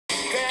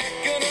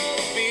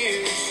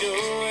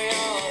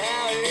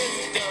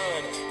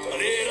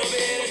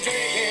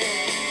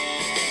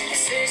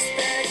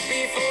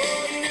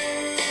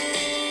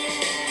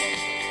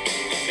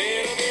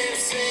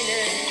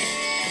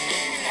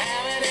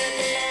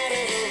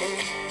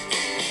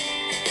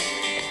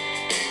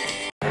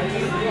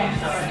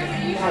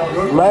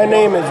My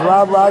name is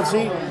Rob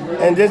Rossi,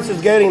 and this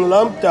is Getting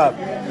Lumped Up.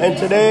 And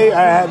today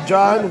I have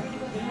John,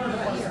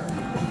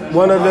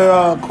 one of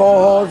the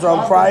co-hosts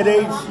on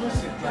Fridays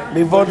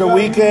before the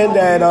weekend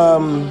that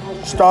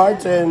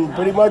starts, and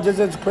pretty much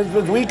it's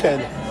Christmas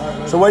weekend.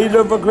 So what are you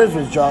doing for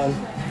Christmas, John?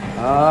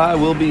 I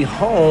will be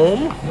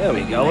home. There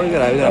we go. We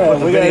gotta put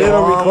the we video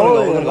got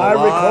on. live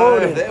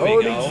recording. There we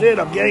Holy go. shit,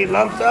 I'm getting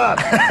lumped up.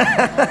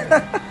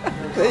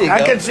 There you I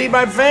go. can see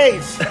my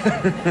face.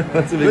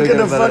 Let's see if we Look can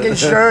at the get better. fucking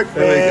shirt,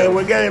 There we man. go.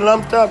 We're getting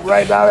lumped up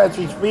right now as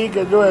we speak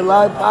and doing a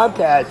live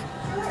podcast.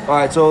 All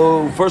right.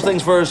 So first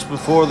things first,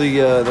 before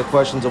the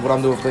questions of what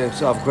I'm doing for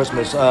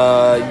Christmas, you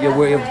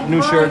have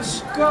new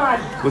shirts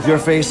with your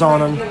face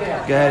on them. Go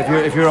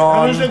ahead. If you're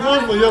on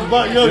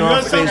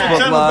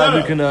Facebook Live,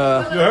 you can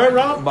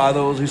buy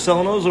those. You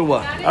selling those or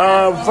what?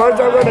 First,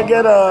 I'm going to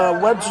get a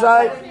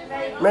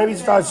website, maybe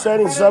start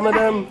sending some of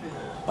them.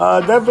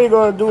 Definitely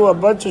going to do a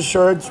bunch of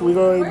shirts. We're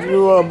going to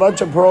do a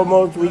bunch of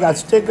promos. We got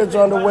stickers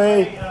on the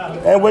way.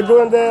 And we're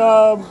doing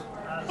the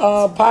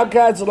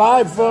podcast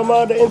live from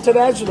the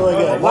International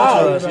again.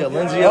 Live. Yeah,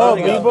 Lindsay,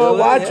 People are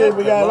watching.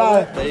 We got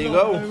live. There you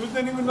go.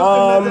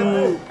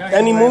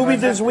 Any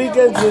movies this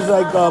weekend? Just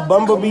like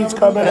Bumblebee's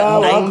coming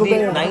out.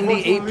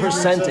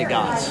 98% it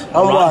got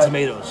On Rotten what?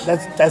 Tomatoes.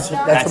 That's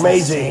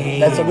amazing. insane.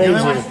 That's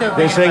amazing.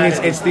 They're saying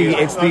it's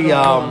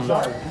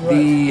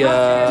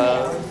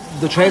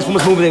the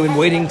Transformers movie they've been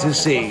waiting to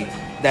see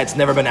that's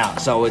never been out.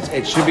 So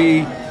it should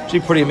be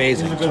pretty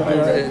amazing.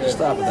 Just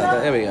stop at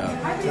that. There we go.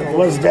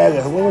 What's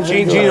that? What was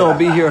it Gino will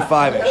be here at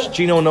 5-ish.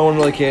 Gino, no one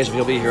really cares if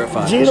he'll be here at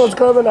 5. Gino's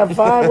coming at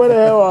 5. Where the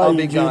hell are I'll you,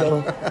 be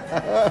Gino?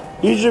 gone.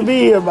 You should be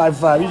here by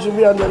 5. You should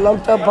be on the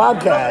Lumped Up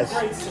podcast.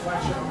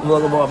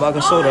 Look about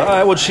vodka soda. All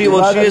right. Well,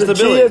 cheers to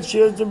Billy.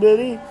 Cheers to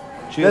Billy.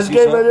 Cheers Let's to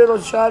give you, a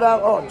little shout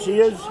out. Oh,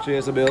 cheers.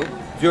 Cheers to Bill.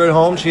 If you're at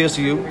home, cheers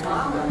to you.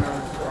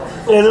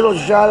 A little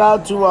shout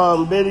out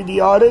to Billy the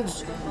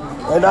artist.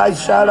 A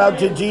nice shout out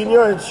to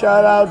Gino. And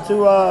shout out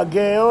to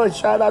Gail. And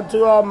shout out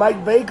to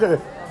Mike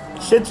Baker.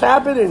 Shit's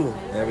happening.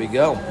 There we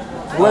go.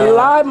 We're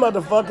live,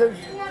 motherfuckers.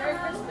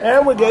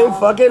 And we're getting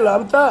fucking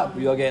lumped up.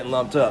 We are getting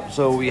lumped up.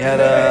 So we had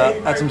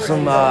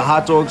some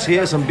hot dogs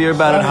here, some beer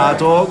battered hot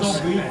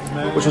dogs,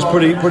 which was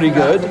pretty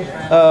good.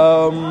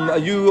 Are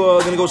you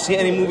gonna go see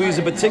any movies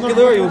in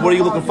particular? What are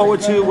you looking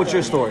forward to? What's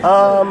your story?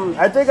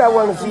 I think I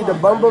want to see the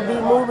Bumblebee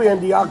movie and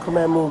the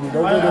Aquaman movie.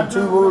 Those are the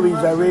two movies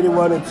I really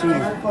want to see.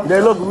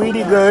 They look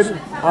really good.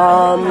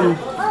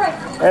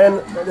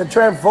 And the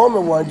Transformer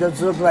one just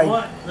looks like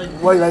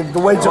the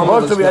way it's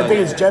supposed to be. I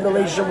think it's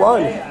Generation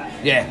 1.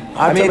 Yeah,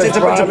 I mean it's a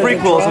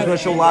prequel, so it's going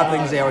to show a lot of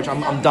things there, which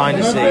I'm dying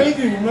to see.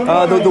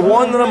 The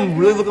one that I'm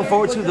really looking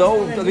forward to,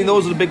 though, I mean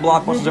those are the big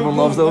blockbusters. Everyone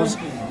loves those.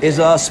 Is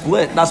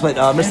Split, not Split,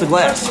 Mr.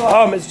 Glass.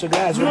 Oh, Mr.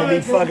 Glass would be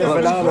fucking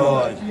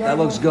phenomenal. That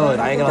looks good.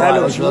 I ain't gonna lie.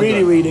 That looks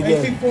really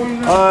good.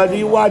 Do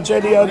you watch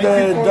any of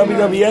the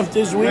WWF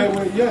this week?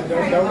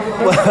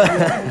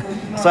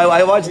 So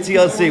I watched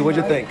TLC.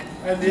 What'd you think?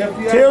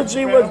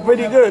 TLC was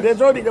pretty good.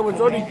 There was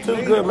only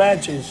 2 good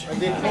matches.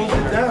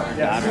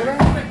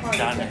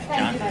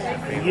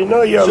 You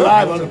know you're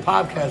live on the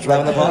podcast, right?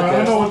 On the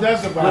podcast.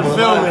 We're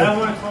filming.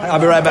 I'll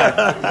be right back.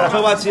 Talk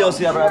about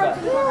TLC. I'll be right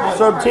back.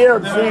 So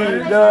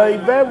TLC,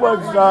 the event was,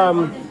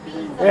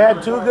 it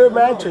had 2 good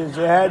matches.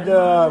 It had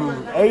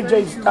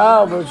AJ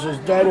Styles versus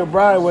Daniel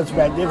Bryan was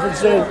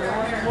magnificent.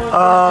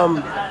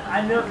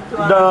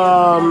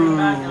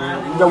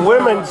 The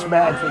women's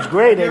match was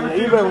great, and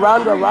even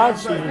Ronda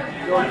Rousey.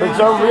 For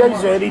some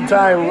reason,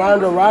 anytime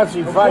Ronda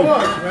Rousey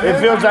fights, it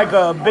feels like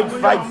a big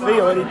fight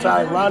feel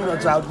anytime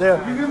Ronda's out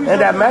there. And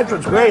that match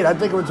was great. I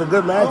think it was a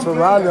good match for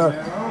Ronda.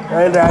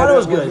 And I thought it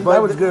was good.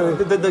 That was good.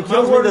 The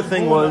kills me the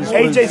thing was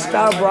AJ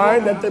Styles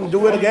Bryan, let them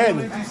do it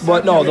again.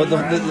 But no, the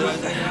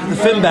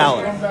Finn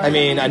Balor. I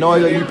mean, I know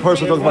you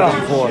personally talked about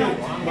this before.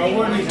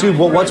 Dude,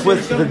 what's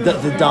with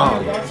the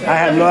Dom? I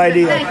have no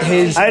idea. I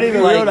didn't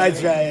even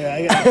realize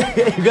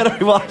that. You gotta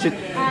rewatch it.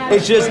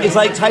 It's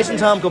like Tyson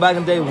Tom go back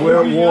in the day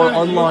where wore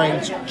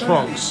unlined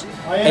trunks,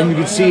 and you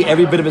could see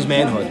every bit of his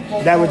manhood.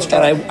 That was true.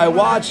 And I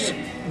watched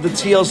the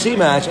TLC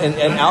match, and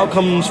out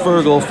comes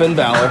Fergal, Finn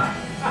Balor,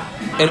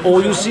 and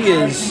all you see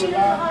is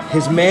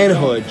his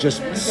manhood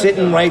just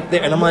sitting right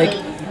there, and I'm like,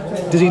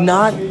 do they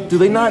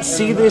not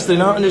see this? Do they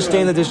not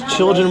understand that there's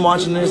children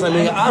watching this? I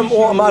mean, I'm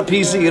not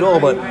PC at all,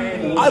 but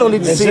I don't need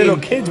to There's see little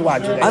kids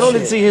watching that I don't need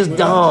shit. to see his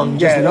dong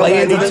just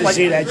lay into this.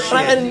 see that shit.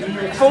 And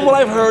from what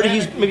I've heard,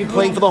 he's maybe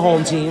playing for the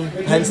home team,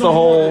 hence the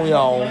whole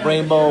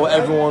rainbow,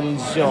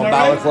 everyone's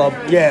Balor Club.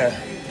 Yeah.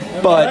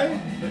 But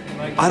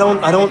I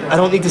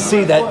don't need to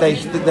see that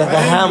the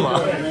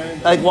hammer.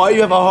 Like, why you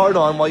have a hard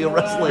on while you're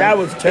wrestling? That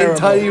was terrible. In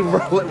tiny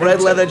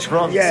red leather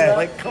trunks. Yeah.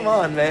 Like, come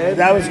on, man.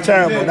 That was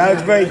terrible. That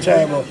was very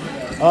terrible.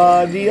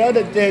 The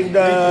other thing,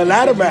 the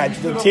ladder match,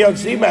 the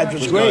TLC match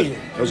was great.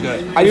 It was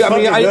good.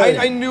 I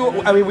I knew.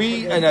 I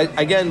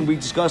mean, we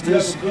discussed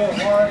this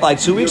like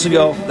 2 weeks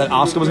ago that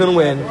Asuka was going to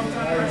win.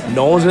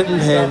 No one's getting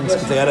pinned.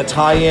 They had a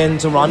tie-in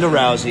to Ronda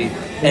Rousey,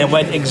 and it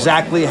went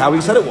exactly how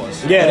he said it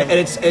was. Yeah. And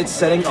it's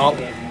setting up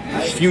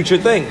future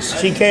things.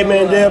 She came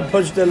in there,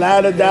 pushed the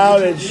ladder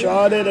down, and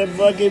Charlotte and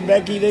fucking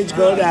Becky Lynch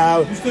go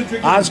down.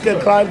 Oscar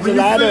climbs the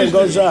ladder and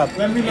goes up.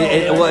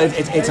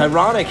 It's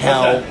ironic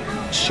how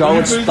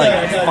Charlotte's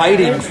like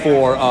fighting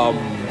for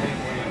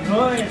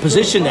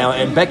position now,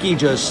 and Becky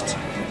just.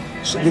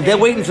 They're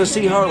waiting to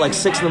see her like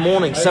 6 in the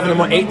morning, 7 in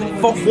the morning,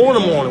 4 in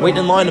the morning, waiting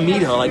in line to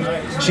meet her. Like,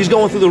 she's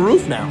going through the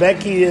roof now.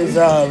 Becky is,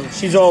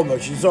 she's over.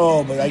 She's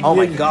over. Like, oh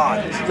my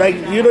God. Like,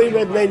 you don't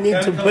even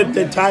need to put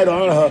the title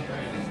on her,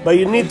 but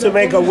you need to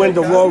make her win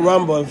the Royal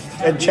Rumble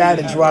and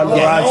challenge Ronda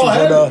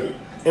Rousey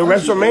in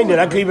WrestleMania.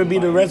 That could even be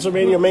the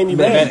WrestleMania main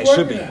event. It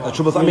should be a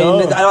triple. I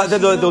mean,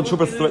 they'll do a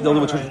triple threat. They'll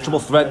do a triple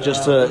threat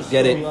just to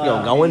get it,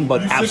 going.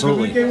 But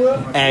absolutely.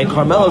 And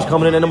Carmella's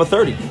coming in at number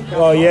 30.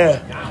 Oh yeah.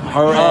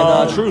 Her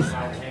and Truth.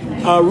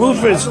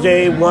 Rufus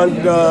Day won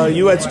the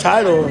U.S.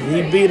 title.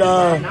 He beat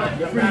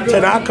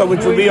Tanaka,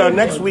 which will be our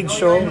next week's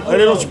show. A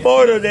little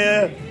spoiler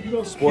there.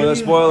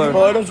 Spoiler.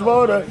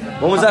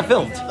 When was that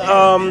filmed?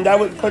 That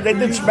was because they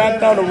did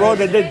SmackDown and Raw.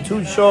 They did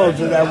 2 shows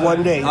in that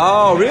one day.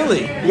 Oh,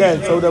 really?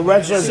 Yeah. So the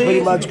wrestlers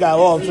pretty much got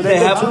off. So they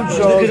did 2 shows.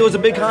 Because there was a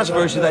big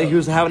controversy that he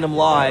was having them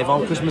live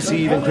on Christmas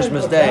Eve and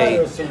Christmas Day.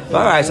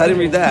 All right, so I didn't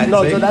read that.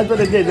 No, so that's what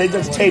they did. They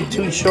just taped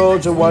 2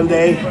 shows in one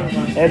day,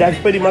 and that's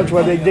pretty much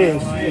what they did.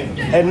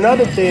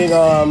 Another thing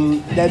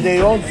that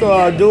they also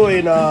are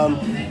doing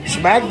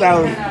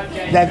SmackDown.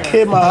 That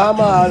kid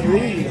Muhammad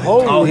Ali.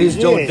 Holy he's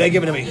shit. doing. They're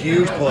giving him a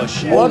huge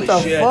push. What the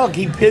fuck?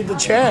 He pinned the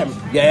champ.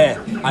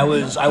 Yeah, I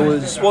was.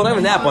 Well, not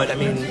even that, but I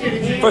mean,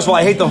 first of all,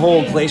 I hate the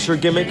whole Glacier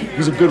gimmick.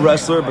 He's a good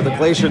wrestler, but the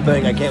Glacier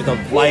thing, I can't. The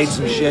lights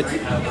and shit.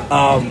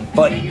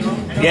 But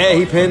yeah,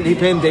 he pinned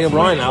Daniel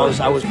Bryan.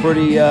 I was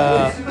pretty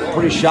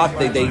shocked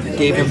they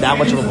gave him that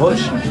much of a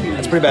push.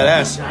 That's pretty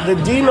badass. The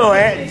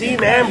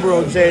Dean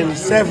Ambrose and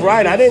Seth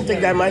Rollins. I didn't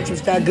think that match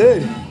was that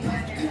good.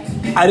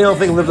 I don't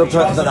think it lived up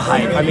to the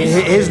hype. I mean,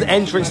 his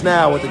entrance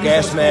now with the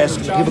gas mask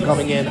and the people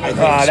coming in, I think...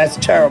 that's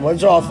terrible.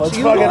 It's awful. It's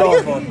fucking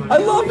awful. I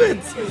love it.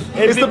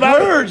 It's the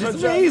Purge.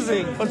 It's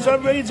amazing. For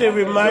some reason, it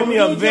reminds me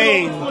of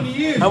Bane.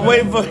 I'm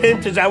waiting for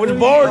him to say, I was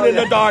born in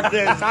the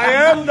darkness. I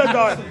am the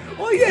darkness.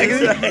 Well,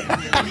 yeah.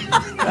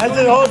 That's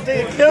the whole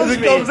thing. It kills me.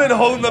 He comes in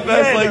holding the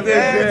vest like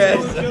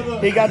this.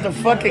 Yes. He got the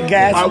fucking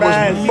gas mask.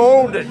 I was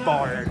molded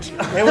for it.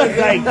 It was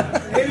like,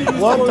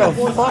 what the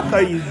fuck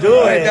are you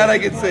doing? That I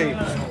can see.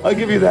 I'll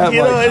give you that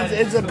much.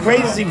 It's a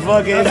crazy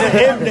fucking...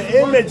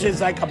 the image is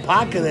like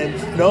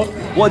apocalypse,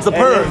 Well, it's the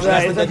Purge.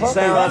 That's the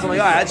sound. I'm like,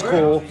 all right, that's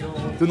cool.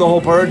 Doing the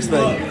whole Purge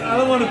thing.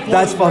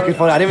 That's fucking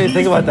funny. I didn't even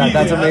think about that.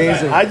 That's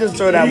amazing. I just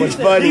thought that was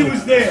funny.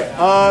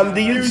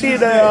 Do you see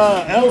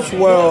the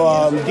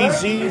Elseworld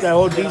DC, that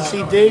whole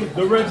DC thing?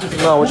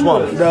 No, which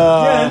one?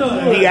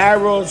 The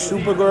Arrow,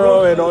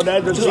 Supergirl, and all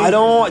that. Dude, I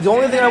don't. The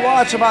only thing I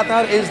watch about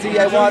that is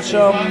I watch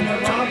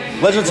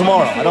Legend of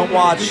Tomorrow. I don't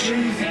watch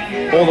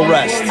all the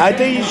rest. I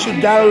think you should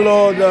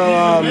download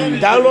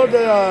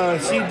the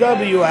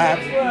CW app,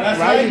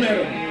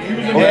 right?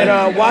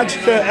 And watch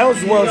the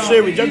Elseworld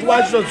series. Just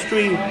watch those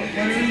 3,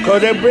 because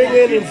they're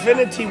bringing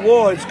Infinity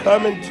War. It's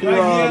coming to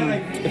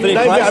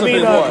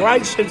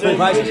Crisis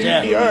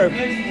Earth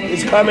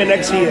is coming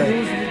next year.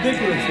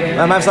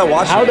 I might start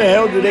watching. How the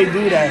hell do they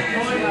do that?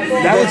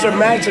 That was a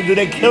match. Do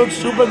they kill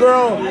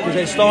Supergirl? Because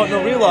they're starting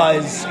to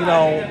realize,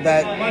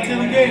 that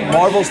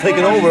Marvel's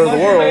taking over the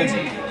world,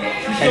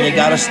 and they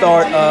got to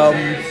start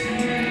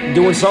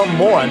doing something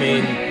more. I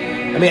mean,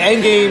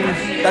 Endgame,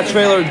 that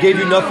trailer gave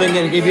you nothing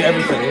and it gave you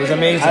everything. It was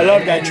amazing. I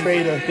love that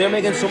trailer. They're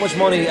making so much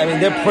money. I mean,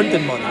 they're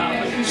printing money.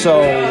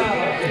 So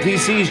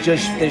DC's they're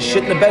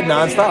shit in the bed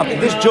nonstop.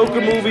 And this Joker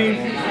movie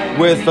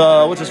with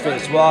what's his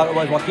face?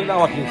 Joaquin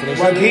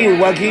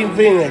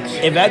Phoenix.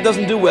 If that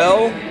doesn't do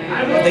well,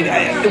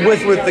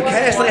 with the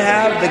cast they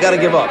have, they got to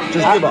give up.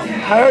 Just give up.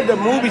 I heard the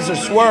movie's a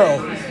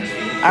swirl.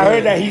 I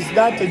heard that he's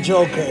not the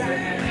Joker.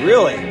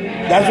 Really?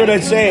 That's what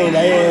they're saying.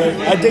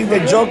 I think the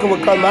Joker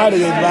will come out of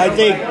this, but I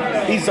think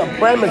he's the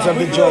premise of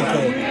the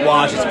Joker.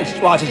 Watch,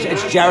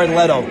 it's Jared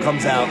Leto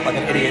comes out like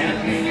an idiot.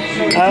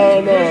 I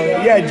don't know.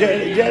 Yeah,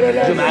 Jared Leto.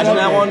 Could you imagine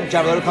that one?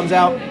 Jared Leto comes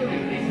out.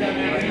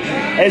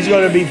 It's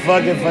going to be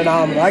fucking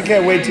phenomenal. I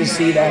can't wait to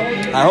see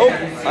that. I hope.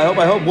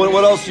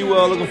 What else you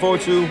looking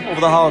forward to over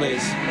the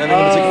holidays?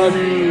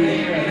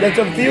 There's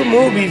a few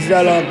movies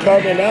that are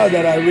coming out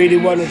that I really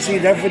want to see.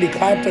 Definitely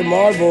Captain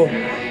Marvel.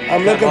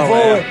 I'm looking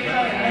forward.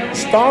 Yeah.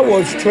 Star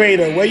Wars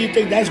trailer. Where you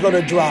think that's going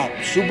to drop?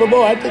 Super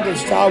Bowl? I think the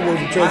Star Wars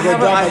trailer going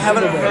to drop. I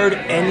haven't heard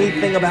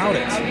anything about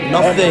it.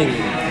 Nothing.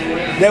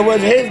 There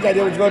was hints that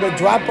it was going to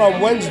drop on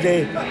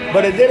Wednesday,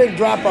 but it didn't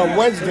drop on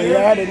Wednesday. They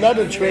had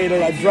another trailer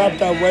that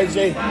dropped on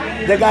Wednesday.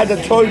 They got the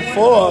Toy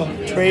 4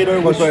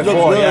 trailer, which looks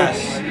good. Yes.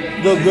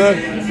 Look good.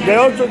 They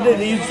also did.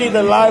 You see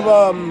the live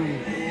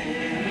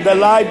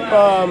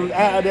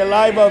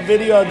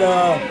video of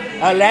the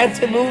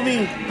Atlanta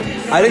movie.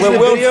 I didn't see the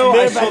video.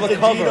 I saw the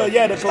cover.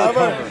 Yeah, the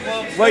cover.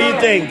 What do you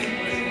think?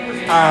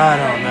 I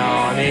don't know.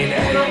 I mean,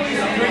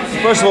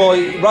 first of all,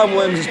 Robin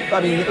Williams, he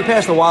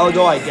passed a while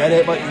ago, I get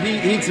it, but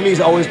he to me has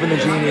always been the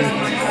genie.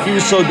 He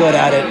was so good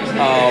at it.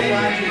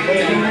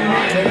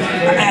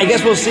 I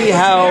guess we'll see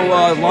how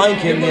Lion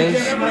King is,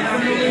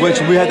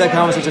 which we had that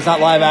conversation. It's not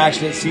live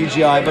action, it's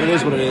CGI, but it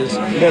is what it is.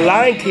 The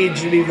Lion King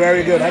should be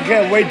very good. I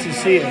can't wait to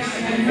see it.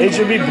 It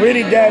should be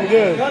pretty damn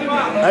good.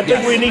 I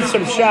think we need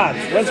some shots.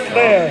 Let's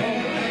clear.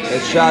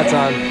 It's shot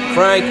time.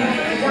 Frank.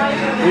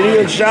 We need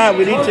a shot.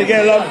 We need to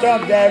get lumped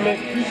up, damn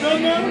it.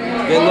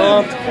 Get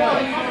lumped.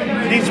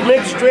 These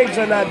mixed drinks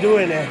are not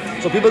doing it.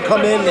 So people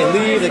come in, they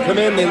leave, they come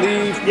in, they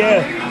leave.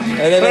 Yeah.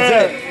 And then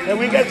that's it. Can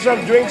we get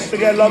some drinks to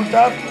get lumped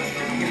up?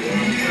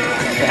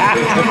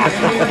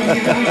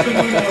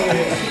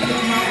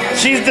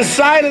 She's the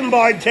silent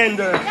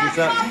bartender.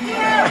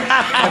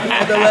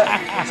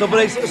 So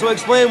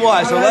explain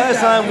why. So last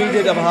time we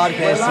did a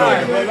podcast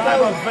here,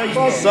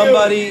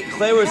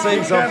 Clay was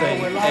saying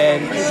something,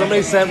 and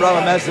somebody sent Rob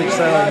a message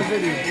saying,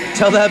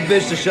 "Tell that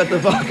bitch to shut the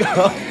fuck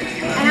up."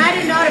 And I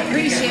did not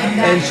appreciate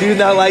that. And she did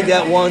not like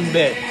that one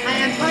bit. I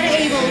am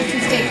unable to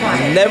stay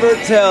quiet. Never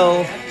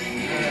tell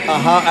a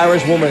hot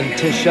Irish woman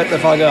to shut the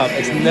fuck up.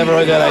 It's never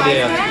a good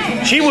idea.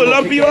 She will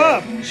lump you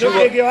up. She'll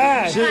kick your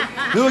ass.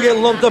 You will get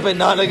lumped up, and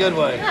not in a good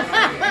way.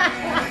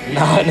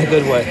 Not in a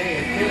good way.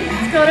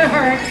 It's gonna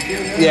hurt.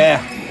 Yeah.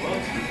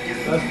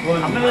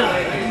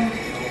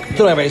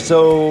 So anyway,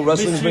 so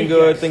wrestling's been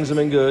good. Things have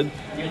been good.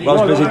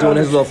 Rob's busy doing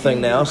his little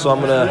thing now, so I'm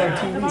gonna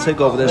take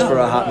over this for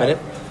a hot minute.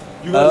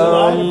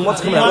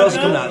 What's coming out? What else is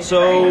coming out?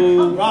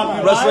 So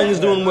wrestling is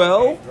doing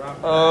well.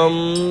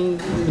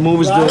 The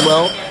movie's doing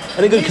well.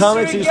 Any good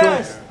comics?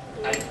 Yeah,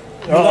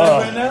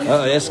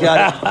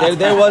 Scotty.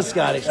 There was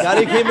Scotty.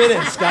 Scotty came in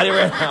and Scotty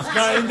ran out.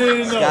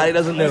 Scotty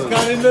doesn't know.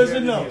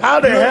 How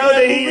the hell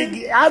did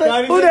he?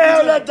 Who the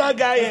hell let that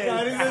guy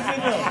in?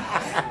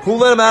 Who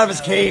let him out of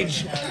his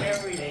cage?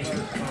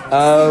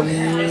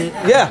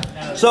 Yeah.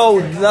 So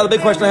now the big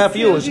question I have for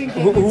you is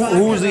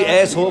who's the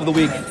asshole of the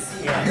week?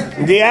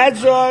 The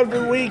asshole of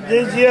the week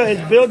this year is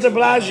Bill de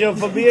Blasio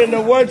for being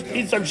the worst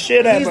piece of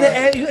shit ever.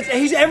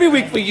 He's every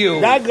week for you.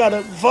 Fuck that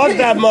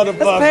motherfucker. That's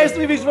the past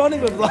 3 weeks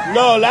running with Blasio.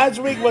 No, last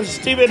week was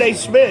Stephen A.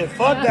 Smith.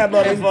 Fuck that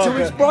motherfucker. 2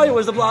 weeks prior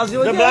was de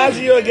Blasio again. De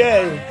Blasio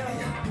again.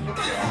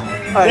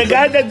 The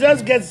guy that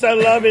does get some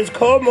love is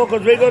Cuomo,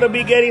 because we're going to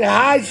be getting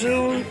high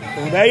soon.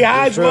 Very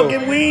high,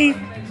 smoking weed.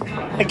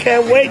 I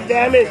can't wait,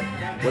 damn it.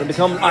 When it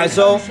becomes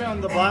ISO,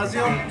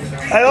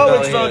 I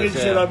always talking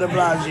shit on de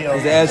Blasio.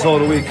 He's the asshole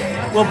of the week.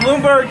 Well,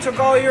 Bloomberg took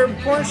all your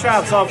porn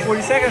shops off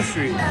 42nd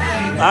Street.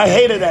 I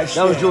hated that shit.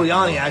 That was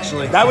Giuliani,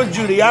 actually. That was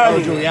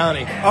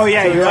Giuliani. Oh,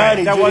 yeah, you're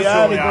right. That was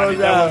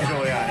Giuliani.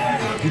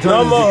 Goes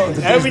no more,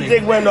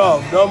 everything went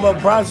off. No more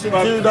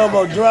prostitutes, no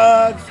more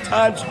drugs.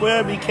 Times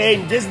Square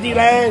became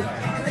Disneyland,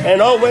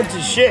 and all went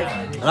to shit.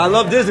 And I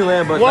love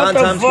Disneyland, but what not the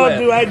Times fuck Square.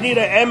 do I need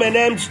an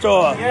M&M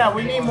store? Yeah,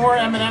 we need more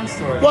M&M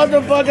stores. What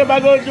the fuck am I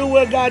going to do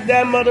with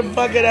goddamn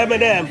motherfucking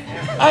M&M?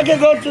 I can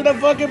go to the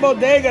fucking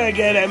bodega and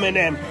get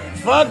M&M.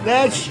 Fuck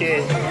that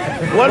shit.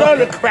 What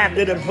other crap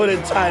did they put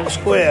in Times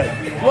Square?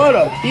 What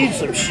a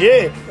piece of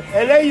shit.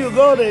 And then you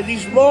go there,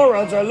 these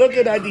morons are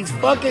looking at these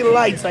fucking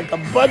lights like a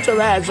bunch of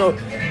assholes.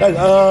 Like,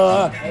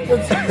 what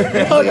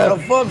the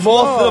fuck's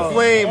Moth to the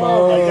flame.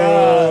 Oh, my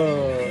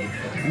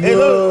God. Hey,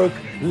 look.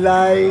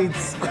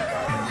 Lights.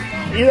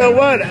 You know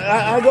what?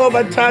 I go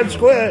by Times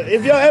Square.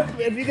 If you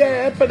get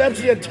an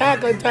epilepsy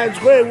attack on Times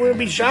Square, it wouldn't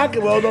be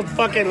shocking with all those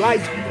fucking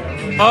lights.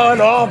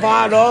 On, off,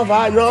 on, off,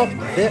 on, off.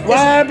 What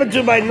happened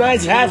to my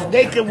nice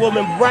half-naked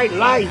woman, bright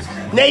lights?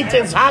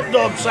 Nathan's hot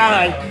dog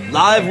sign.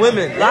 Live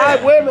women.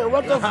 Live women.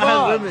 What the fuck?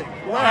 Live women.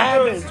 What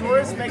happened?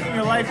 Tourists making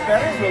your life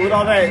better with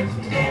all that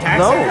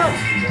tax income?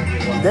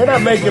 They're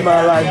not making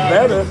my life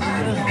better.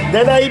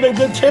 They're not even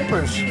good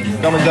tippers.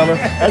 Dumb and Dumber.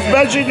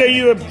 Especially the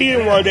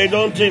European one, they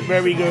don't tip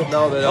very good.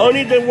 No, they don't.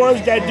 Only the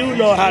ones that do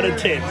know how to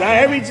tip. Not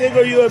every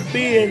single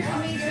European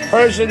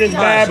person is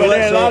bad, but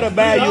there are a lot of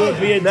bad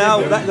European Now,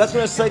 tippers. that's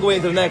going to segue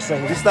into the next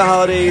thing. It's the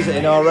holidays,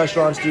 and our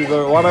restaurants do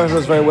very well. Our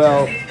restaurants very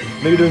well.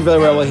 Maybe doing very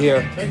well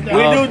here.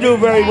 We do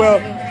very well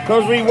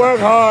because we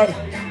work hard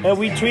and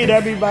we treat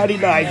everybody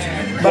nice.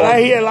 But I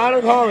hear a lot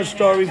of horror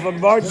stories from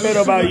bartenders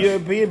about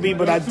European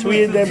people that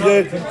treated them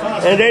good,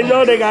 and they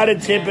know they got a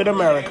tip in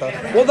America.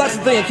 Well, that's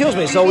the thing that kills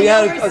me. So we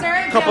had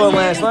a couple of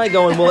them last night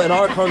going, well, in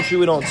our country,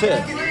 we don't tip.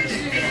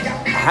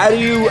 How do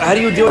you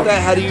deal with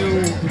that? How do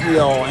you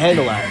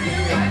handle that?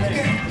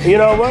 You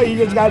know what? You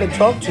just got to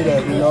talk to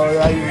them.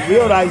 Like,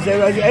 realize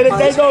that. And if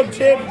they don't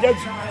tip,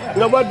 just, you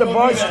know what? The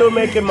bar's still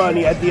making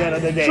money at the end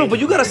of the day. True, but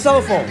you got a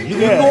cell phone. You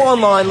can go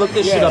online, look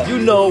this shit up. You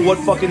know what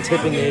fucking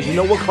tipping is. You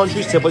know what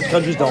countries tip, what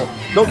countries don't.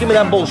 Don't give me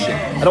that bullshit.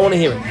 I don't want to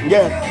hear it.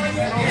 Yeah.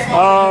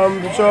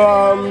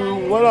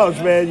 What else,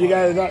 man? You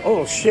got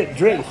oh shit,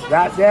 drinks.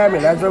 God damn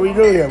it, that's what we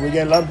do here. We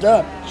get lumped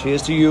up.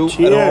 Cheers to you.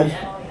 Cheers. At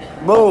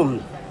home.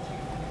 Boom.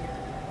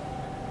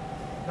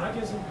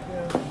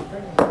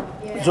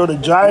 So the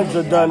Giants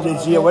are done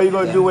this year. What are you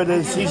going to do with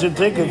the season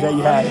tickets that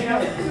you had?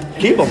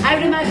 Keep them. I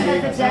would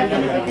imagine that's a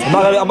definite.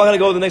 I'm not gonna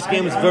go to the next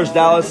game. It's versus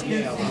Dallas.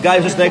 The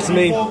guy's just next to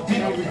me.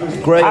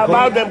 Greg, How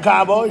about them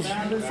Cowboys?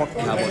 fuck the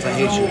Cowboys. I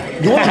hate you.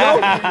 You want to go?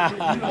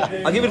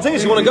 I'll give you the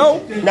tickets. You want to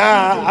go?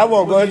 Nah, I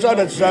won't go. It's on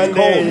a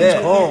Sunday.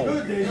 It's cold,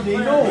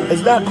 cold.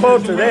 It's not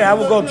cold today. I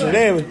will go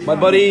today. My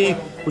buddy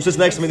who sits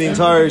next to me the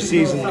entire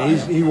season,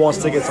 he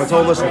wants tickets. So I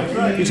told him,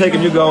 listen, you take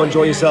him, you go,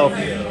 enjoy yourself.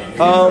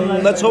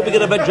 Let's hope we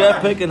get a better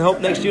draft pick and hope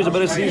next year's a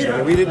better season. I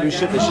mean, we didn't do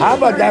shit this year. How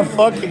about that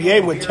fucking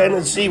game with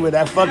Tennessee with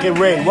that fucking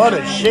rain? What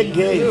a shit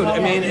game. Dude, I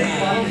mean,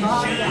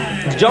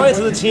 the Giants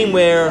are the team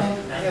where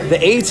the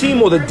A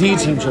team or the D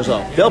team shows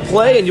up. They'll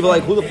play and you're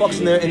like, who the fuck's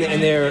in their things?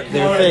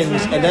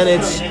 And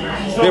then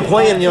they're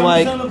playing and you're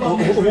like,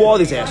 who are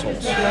these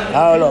assholes?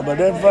 I don't know, but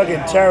they're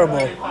fucking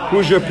terrible.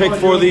 Who's your pick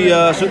for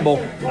the Super Bowl?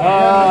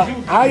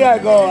 I gotta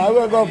go. I'm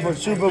gonna go for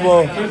Super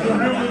Bowl.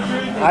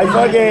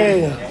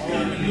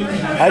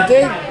 I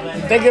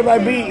think it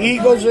might be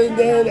Eagles and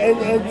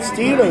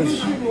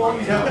Steelers.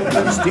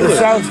 It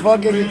sounds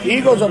fucking.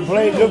 Eagles are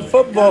playing good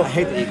football,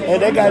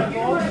 and they got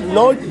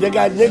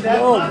Nick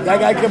Nolte. That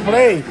guy can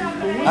play.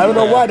 I don't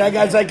know why. That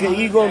guy's like an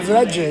Eagles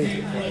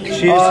legend.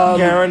 Cheers,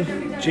 Karen.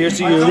 Cheers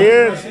to you.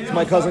 Cheers. It's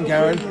my cousin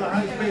Karen.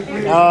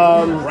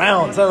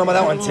 Rounds. I don't know about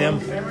that one, Tim.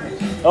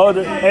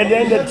 And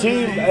then the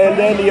team, and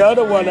then the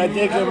other one, I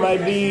think it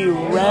might be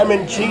Ram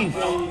and Chiefs.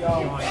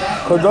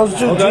 Because those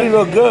two teams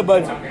look good,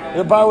 but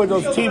the problem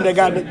with those teams, they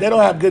don't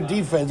have good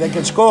defense. They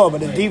can score,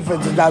 but the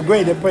defense is not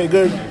great. They play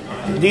good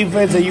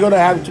defense, and you're going to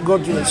have to go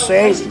to the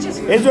Saints. It's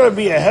going to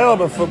be a hell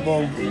of a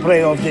football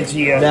playoff this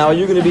year. Now,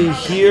 you're going to be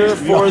here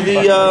for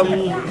the...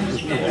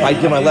 I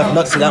give my left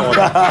nuts to that one.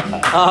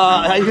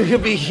 You're going to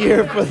be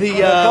here for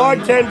the...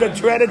 bartender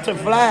dreaded to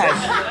flash.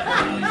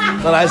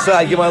 And I said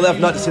I give my left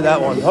nut to see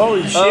that one.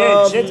 Holy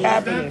shit, shit's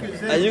happening.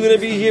 Are you going to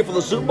be here for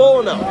the Super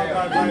Bowl or no?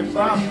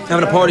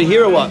 Having a party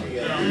here or what?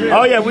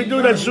 Oh yeah, we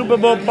do that Super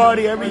Bowl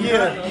party every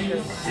year.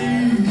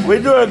 We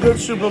do a good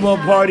Super Bowl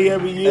party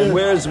every year. And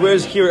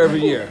where's here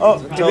every year? Oh,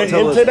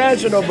 the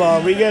International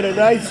Bar. We get a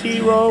nice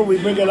hero. We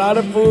bring a lot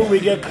of food. We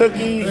get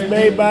cookies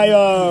made by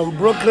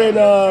Brooklyn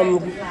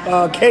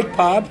Cake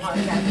Pops.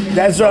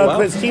 That's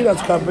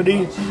Christina's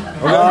company.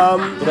 Do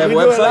they have we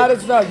a do website? a lot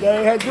of stuff.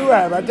 They do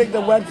have. I think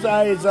the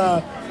website is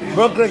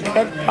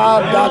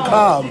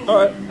BrooklynCakePop.com. All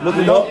right, look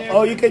it up.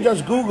 Oh, you can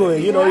just Google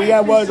it. You know, you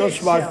got one of those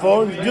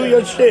smartphones. Do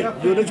your shit.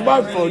 Do the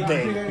smartphone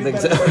thing.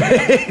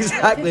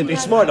 Exactly. Be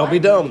smart. Don't be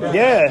dumb.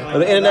 Yeah.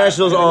 The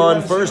International's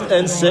on 1st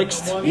and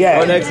 6th. Yeah.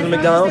 Right next to the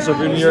McDonald's. So if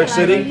you're in New York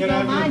City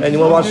and you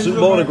want to watch the Super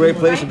Bowl in a great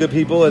place with good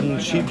people and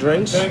cheap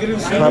drinks,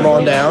 come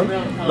on down.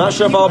 Not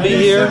sure if I'll be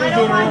here.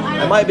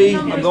 I might be.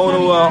 I'm going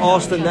to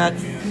Austin that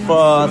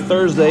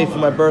Thursday for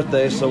my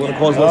birthday, so we're going to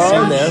cause a little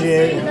scene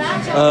there.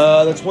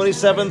 The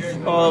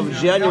 27th of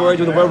January,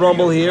 do the Royal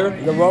Rumble here.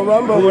 The Royal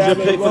Rumble. Who was your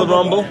pick for the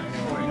Rumble?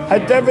 I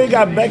definitely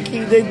got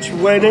Becky Lynch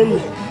winning.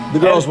 The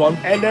girls won.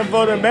 And then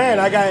for the man,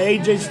 I got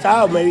AJ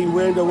Styles maybe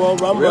winning the Royal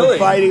Rumble,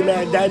 fighting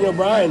that Daniel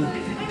Bryan.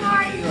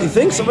 You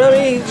think so? I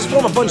mean, he's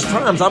won a bunch of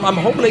times. I'm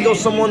hoping they go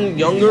someone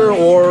younger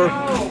or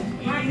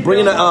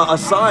bringing a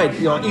side.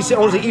 You know, I want to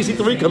see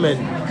EC3 come in.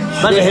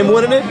 Imagine him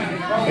winning it.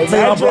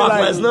 Imagine Brock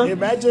like, Lesnar.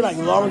 Imagine like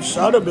Lawrence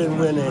Sullivan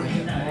winning.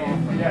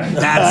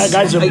 That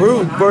guy's a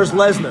brute. Versus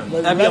Lesnar.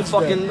 That'd be a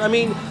fucking. I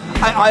mean,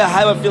 I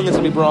have a feeling it's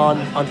gonna be Braun.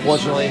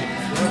 Unfortunately,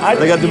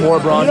 they got to do more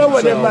Braun. You know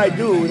what they might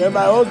do? They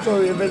might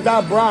also, if it's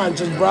not Braun,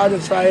 since Braun will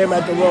try him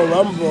at the Royal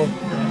Rumble.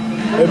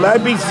 It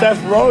might be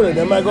Seth Rollins.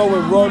 They might go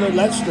with Rollins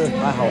Lester.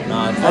 I hope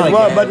not. As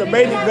well, but the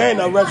main event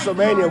of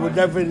WrestleMania would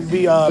definitely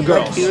be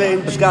Becky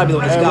Lynch. It's gotta be the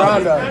women. And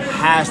Ronda. It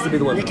has to be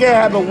the women. You can't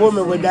have a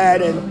woman with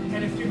that and.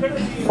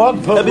 It'll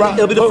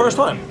be the first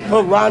time.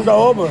 Put Ronda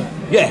over.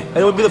 Yeah, and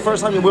it would be the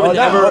first time women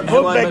ever.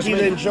 Put Becky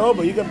Lynch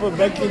over. You can put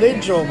Becky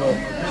Lynch over.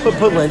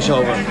 Put Lynch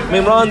over. I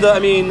mean, Ronda. I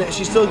mean,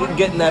 she's still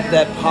getting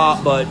that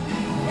pop, but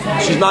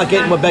she's not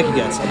getting what Becky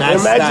gets. And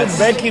Imagine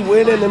Becky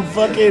winning in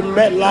fucking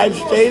MetLife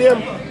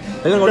Stadium.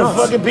 They're gonna go nuts.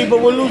 Fucking people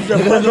will lose their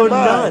fucking go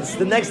nuts.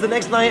 The next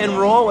night in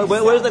Raw.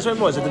 Where's the next night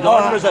in Raw? Is it the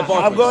Garden or is that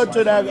Barclays? I'm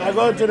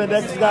going to the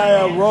next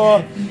guy on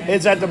Raw.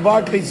 It's at the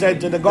Barclays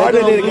Center. The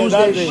Garden didn't get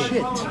nothing.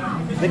 Shit.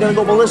 They're gonna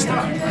go ballistic.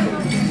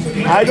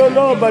 I don't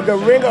know, but the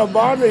Ring of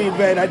Honor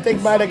event I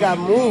think might have got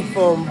moved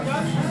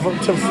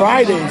to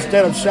Friday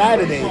instead of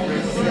Saturday.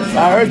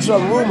 I heard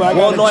some rumor. I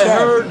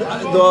heard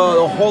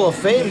the Hall of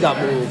Fame got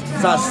moved.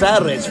 It's not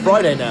Saturday. It's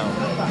Friday now.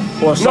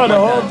 Or no, the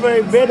Hall of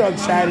Fame been on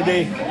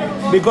Saturday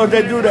because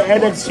they do the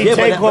NXT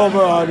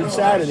takeover on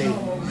Saturday.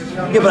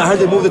 Yeah, but I heard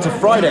they moved it to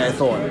Friday, I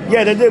thought.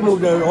 Yeah, they did move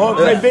the Hall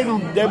of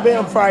Fame. They've been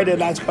on Friday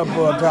last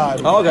couple of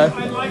times. Oh, okay.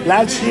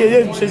 Last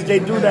year, since they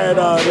do that,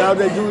 now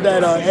they do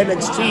that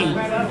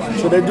NXT.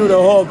 So they do the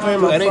Hall of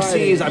Fame on NXT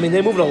Friday. is, I mean,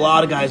 they moved a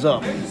lot of guys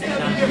up.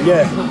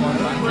 Yeah.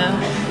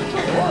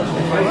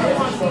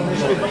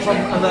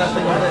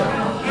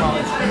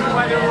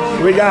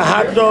 We got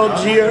hot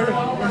dogs here.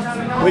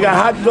 We got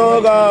hot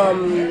dog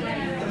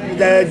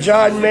that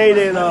John made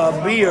in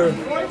beer,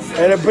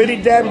 and they're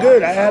pretty damn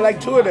good. I had like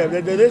 2 of them.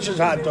 They're delicious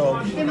hot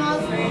dogs.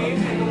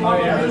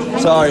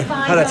 Sorry,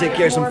 how to take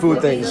care of some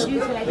food things.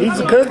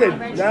 He's cooking.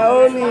 Not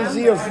only is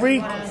he a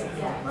freak,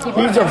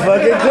 He's a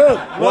fucking cook.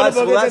 Well,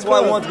 that's why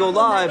I cook. want to go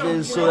live,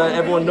 is so that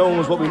everyone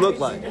knows what we look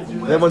like.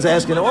 Everyone's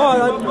asking,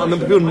 I mean,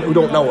 people who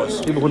don't know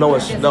us. People who know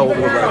us know what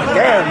we look like.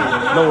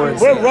 Damn. No,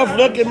 We're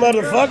rough-looking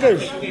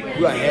motherfuckers.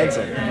 Right,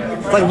 handsome.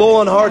 It's like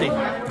Lowell and Hardy.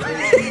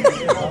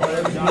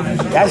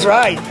 That's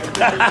right.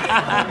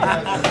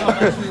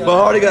 But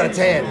Hardy got a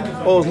tan.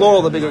 Oh, it was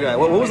Laurel the bigger guy.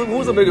 Who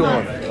was the bigger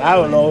one? I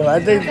don't know. I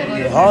think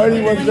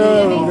Hardy was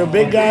the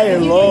big guy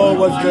and Law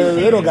was the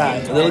little guy.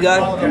 The little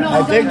guy?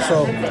 I think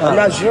so. I'm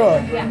not sure.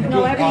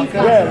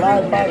 Yeah,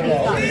 live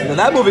podcast. Now,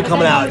 that movie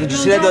coming out. Did you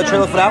see the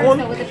trailer for that one?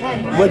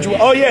 Which?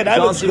 Oh yeah, that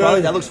John looks C. Reilly,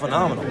 good. that looks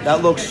phenomenal.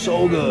 That looks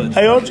so good.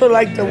 I also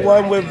like the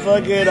one with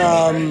fucking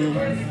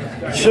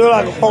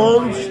Sherlock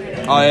Holmes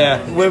Oh yeah.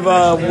 with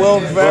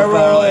Will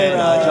Ferrell and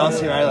and John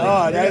C. Reilly.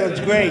 Oh, that looks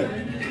great.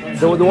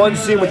 The one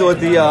scene with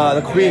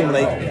the queen, when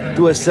they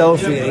do a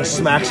selfie and he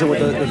smacks it with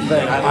the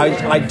thing.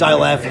 I die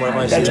laughing whenever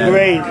I see that. That's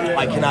great.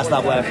 I cannot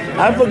stop laughing.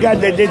 I forgot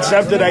they did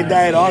something like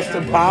that in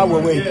Austin Power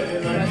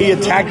where he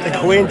attacked the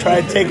queen,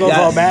 tried to take off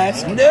her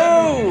mask.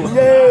 No!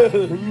 No.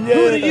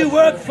 Who do you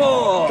work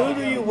for? Who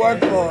do you work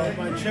for?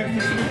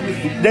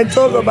 They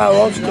talk about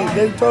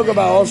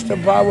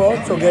Austin Power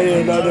also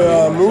getting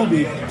another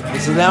movie.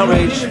 It's an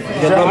outrage.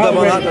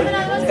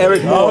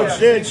 Eric Moore. Oh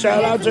shit!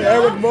 Shout out to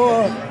Eric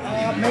Moore.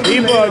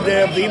 People are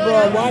there. People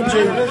are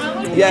watching.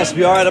 Yes,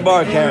 we are at a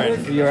bar,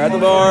 Karen. We are at the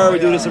bar. We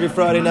do this every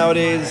Friday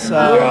nowadays.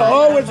 We're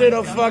always in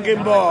a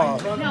fucking bar.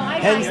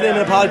 Hence the name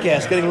of the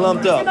podcast, Getting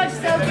Lumped Up.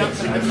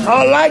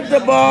 I like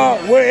the bar.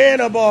 We're in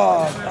a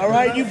bar. All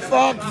right, you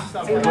fucks.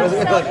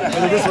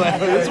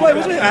 This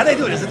way. How they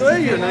do it? Is it the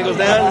way? And then it goes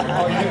down.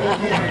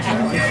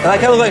 And I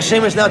kind of look like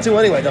Seamus now too.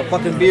 Anyway, the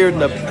fucking beard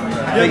and the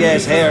big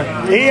ass hair.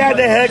 He had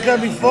the haircut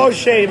before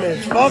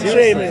Seamus. Fuck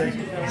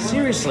Seamus.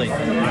 Seriously,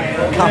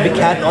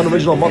 copycat,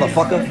 unoriginal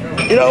motherfucker.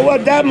 You know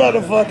what? That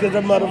motherfucker's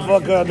the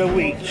motherfucker of the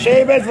week.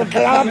 Seamus for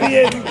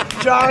copying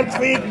John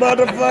Tweak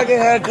motherfucking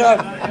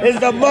haircut is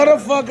the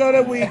motherfucker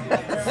of the week.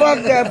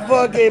 Fuck that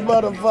fucking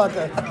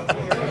motherfucker.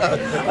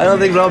 I don't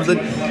think Rob's we're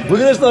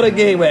gonna start a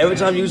game where every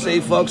time you say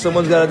fuck,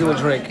 someone's gotta do a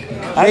drink.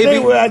 I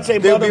think when I say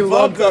they'll be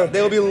lumped motherfucker, up.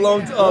 They'll be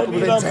lumped up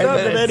within 10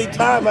 minutes. Any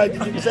time I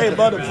say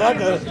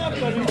motherfucker,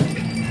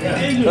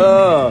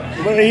 Oh,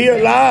 we're here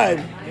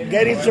live,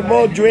 getting some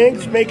more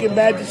drinks, making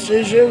bad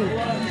decisions.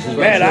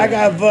 Man, I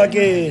got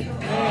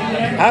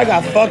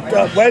fucked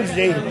up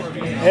Wednesday, and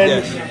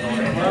yes.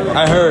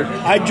 I heard.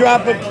 I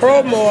dropped a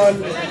promo on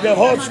the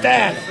whole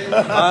staff.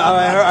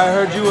 I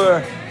heard you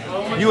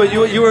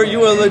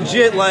were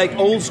legit like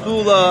old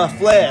school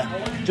Flair,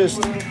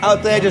 just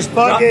out there just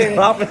Fucking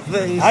dropping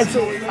things. I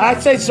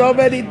say so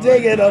many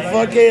things in a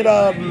fucking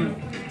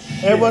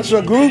it was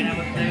a group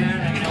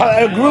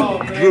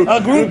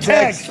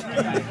text.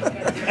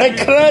 And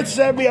Clarence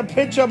sent me a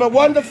picture of a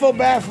wonderful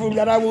bathroom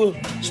that I will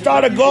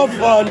start a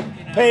GoFund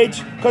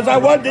page because I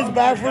want this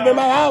bathroom in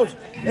my house.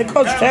 It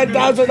costs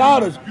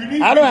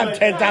 $10,000. I don't have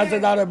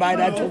 $10,000 to buy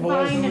that to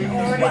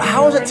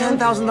How is it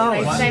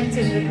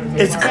 $10,000?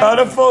 It's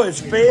colorful. It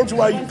spins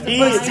while you pee.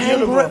 But it's It's 10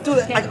 beautiful. grand. Dude,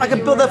 I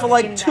could build that for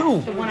like two.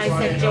 The one I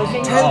said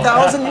joking.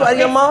 10,000? You out of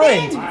your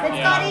mind? It's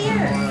got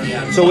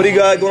ears. So what do you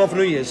got going on for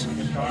New Year's?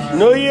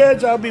 New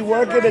Year's, I'll be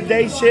working the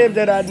day shift,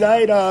 and at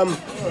night, I'm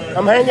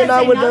hanging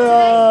out with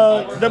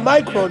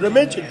the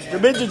midgets. The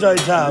midgets are in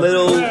town.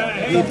 Little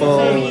people.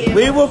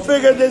 We will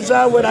figure this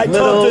out when I talk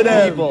Little to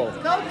them. people.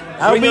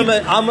 I'll Bring be, them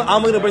in.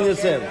 I'm going to bring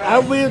this in.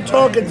 I'll be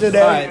talking to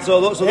them. All right,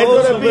 so those who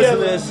listen to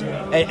this,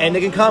 and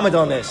they can comment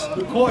on this.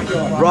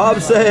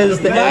 Rob says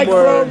the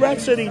N-word.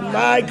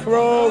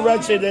 Micro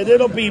wrestling, the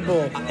little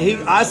people.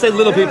 I say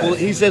little people.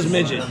 He says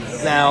midget.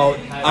 Now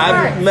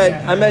I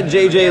met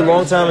JJ a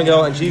long time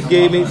ago, and she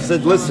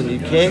said, listen, you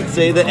can't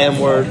say the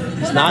N-word.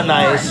 It's not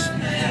nice.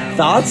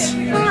 Thoughts?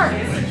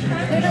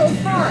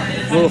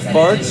 Little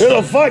farts.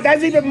 Little fuck,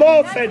 that's even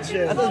more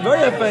offensive. That's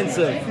very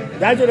offensive.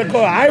 That's what they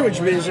call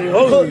Irishmen.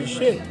 Holy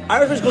shit.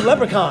 Irishmen's called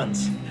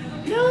leprechauns.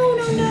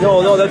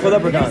 No, that's for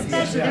leprechauns.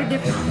 They're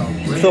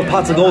different. Still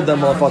pots of gold, them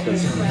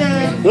motherfuckers.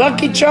 The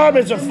Lucky Charm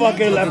is a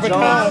fucking all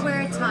leprechaun.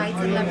 wear tights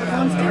and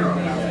leprechauns do.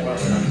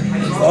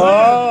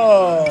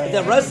 Oh.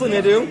 That wrestling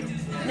they do.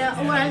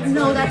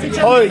 No, that's a joke.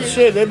 Holy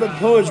shit, they've been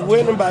poets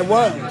winning by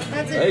one.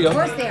 There you go. Of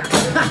course they are.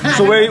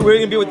 So where are you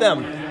going to be with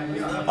them?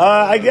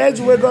 I guess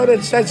we're going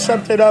to set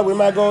something up. We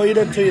might go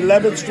either to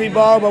 11th Street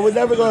Bar, but we're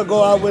never going to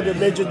go out with the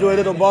midget, do a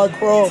little bar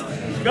crawl.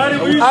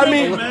 I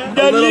mean,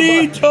 the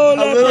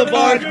little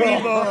bar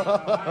crawl.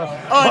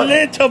 A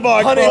little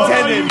bar Pun crawl.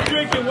 intended.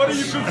 What are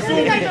you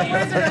consuming? Like the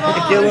Wizard of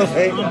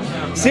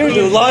Oz.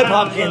 Seriously, live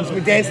hopkins, we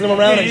dancing them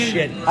around and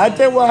shit. I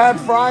think we'll have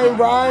Frying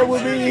Ryan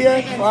will be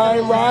here.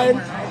 Frying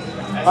Ryan.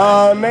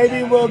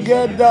 Maybe we'll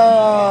get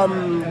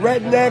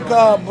Redneck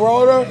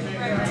Broder.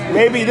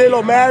 Maybe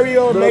Little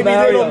Mario.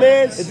 Little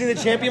Miss. Is he the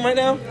champion right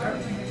now?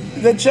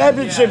 The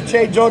championship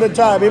change all the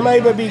time. It might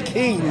even be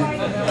Keen.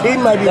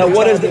 Keen might be Now, the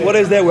what champion.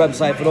 is their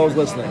website for those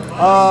listening?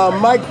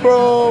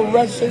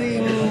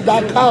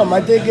 Microwrestling.com.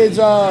 I think it's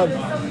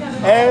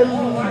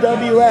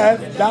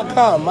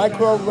MWF.com.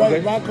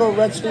 Micro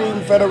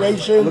Wrestling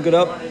Federation. Look it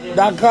up.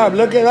 com.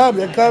 Look it up.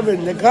 They're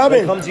coming. They're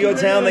coming. Come to your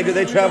town.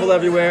 They travel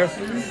everywhere.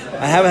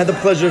 I haven't had the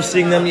pleasure of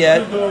seeing them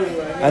yet.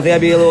 I think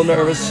I'd be a little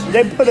nervous.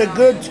 They put a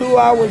good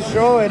 2-hour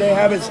show and they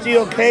have a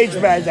steel cage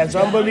match. That's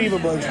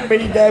unbelievable. It's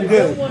pretty damn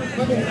good.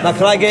 Now,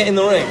 can I get in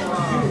the ring?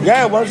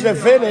 Yeah, once they're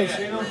finished.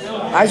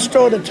 I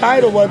stole the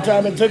title one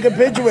time and took a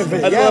picture with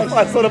it.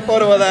 I saw the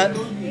photo of that.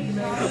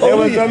 It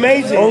was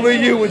amazing.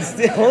 Only you would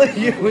steal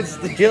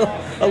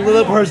a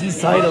little person's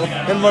title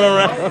and run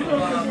around.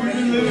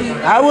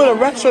 I would have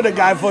wrestled a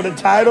guy for the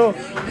title,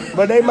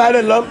 but they might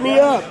have lumped me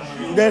up.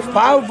 They're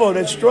powerful.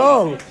 They're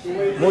strong.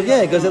 Well,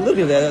 yeah, because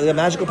they're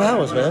magical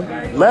powers,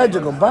 man.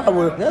 Magical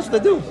power. That's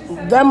what they do.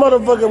 That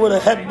motherfucker would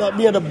have headbutted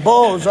me in the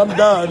balls. I'm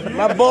done.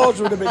 My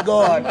balls would have been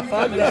gone.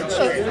 Fuck that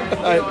shit.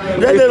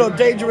 They're little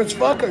dangerous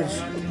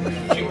fuckers.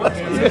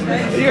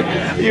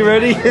 You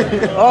ready?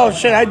 Oh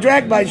shit! I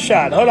drank my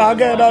shot. Hold on, I'll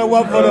get another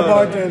one for the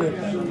bartender.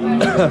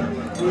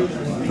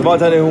 The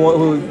bartender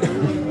who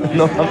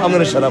no, I'm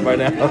gonna shut up right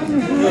now.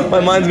 My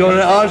mind's going.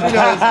 Oh, she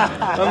knows.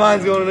 My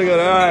mind's going to good.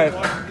 All right.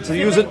 So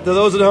use it to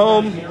those at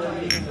home.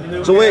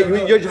 So wait,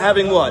 you're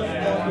having what?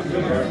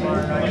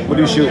 What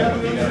do you shoot?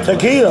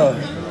 Tequila,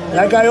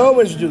 like I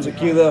always do.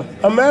 Tequila.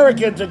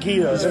 American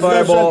tequila. There's no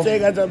Fireball. such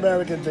thing as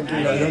American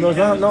tequila. No,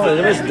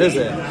 there is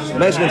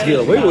Mexican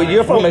tequila. Wait,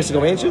 you're from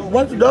Mexico, ain't you?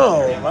 What?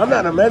 No, I'm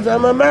not a Mexican.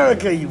 I'm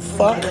American. You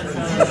fuck.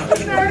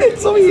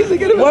 It's so easy to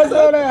get it. What's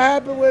going to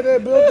happen when they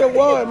build the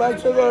wall? Am I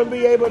still going to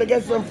be able to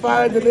get some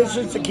fine,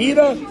 delicious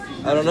tequila?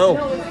 I don't know.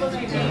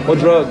 What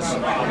drugs?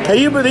 Can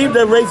you believe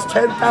they raised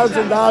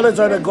 $10,000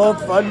 on a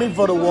GoFundMe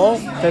for the wall?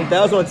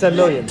 10,000 or 10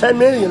 million? 10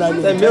 million, I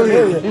mean. 10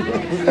 million.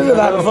 That's a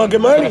lot of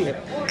fucking money.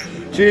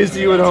 Cheers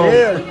to you at home.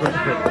 Yeah.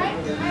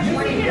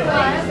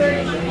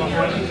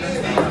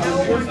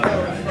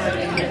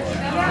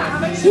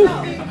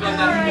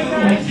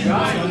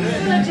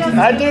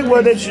 I think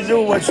what they should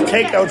do was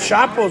take out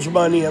Chapo's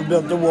money and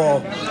build the wall.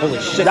 Holy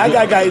shit. That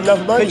guy got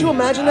enough money. Could you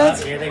imagine that?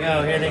 Here they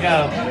go.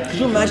 Could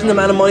you imagine the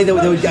amount of money that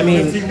would, I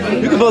mean,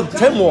 you could build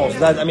 10 walls. He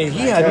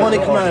had money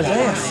coming out of his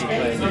ass.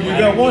 You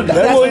got one.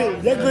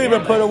 They could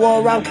even put a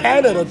wall around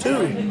Canada,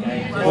 too.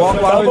 Why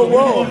Double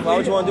wall.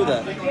 would you want to do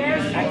that?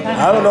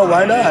 I don't know,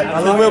 why not?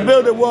 I mean, we'll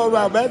build a wall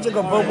around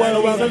Mexico, put one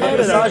around Canada.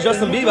 Besides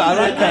Justin Bieber, I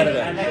like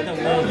Canada.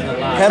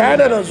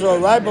 Canada's all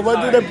right, but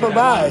what do they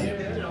provide?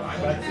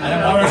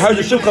 I heard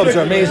the strip clubs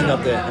are amazing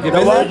up there. Have you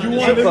been there?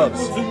 Strip clubs.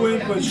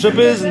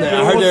 Strippers, and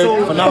I heard they're I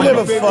don't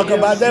phenomenal. give a fuck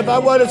about that. If I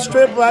want a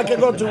stripper, I can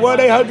go to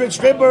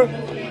 1-800-STRIPPER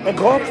and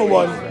call for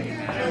one.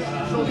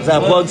 Is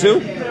that a plug too?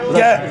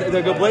 Yeah.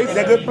 They're a good place?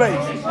 They're a good place.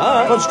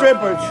 All right. For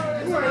strippers.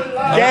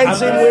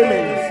 Dancing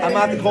women. I'm going to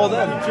have to call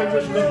them.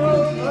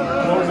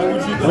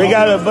 We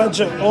got a bunch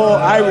of old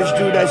Irish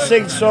dudes that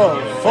sing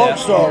songs, folk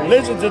songs.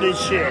 Listen to this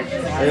shit.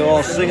 They're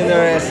all singing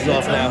their asses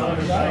off now.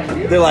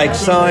 They're like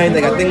signed,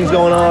 they got things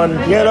going on.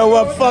 You know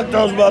what? Fuck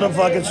those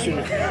motherfuckers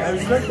shit.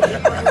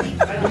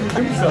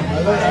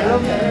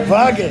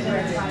 Fuck it.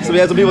 So we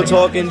have some people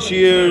talking,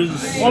 cheers,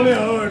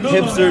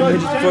 hipster,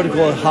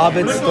 vertical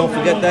hobbits, don't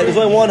forget that. There's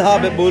only one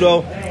hobbit,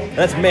 Budo, and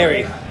that's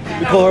Mary.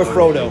 We call her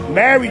Frodo.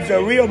 Mary's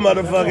a real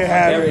motherfucking Mary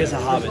habit. is a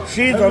hobbit.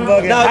 She's a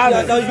fucking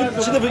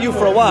hobbit. She lived with you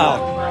for a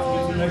while.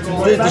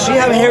 Does she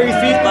have hairy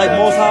feet like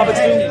most hobbits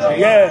do?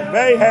 Yeah,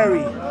 very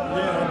hairy.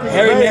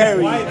 Harry Very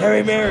Mary.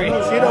 Harry Mary.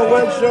 She don't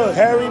want show.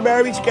 Harry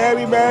Mary,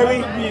 Scary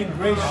Mary.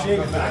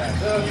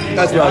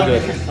 That's not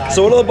good.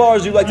 So what other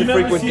bars do you like to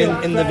frequent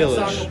in the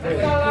village?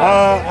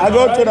 I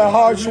go to the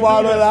Hard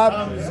Swallow a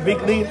lot.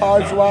 Big Lee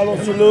Hard Swallow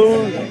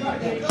Saloon.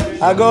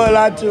 I go a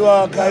lot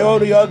to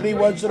Coyote Ugly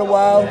once in a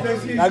while.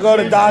 I go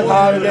to Doc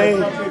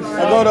Holiday.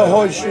 I go to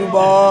Horseshoe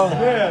Bar.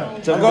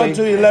 I go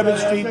to 11th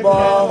Street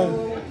Bar.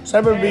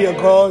 7B, of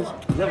course.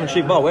 11th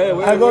Street Bar. Where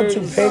I go to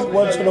Pink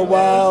once in a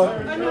while.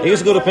 I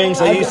used to go to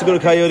Pink's. I used to go to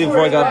Coyote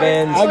before I got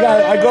banned.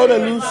 I go to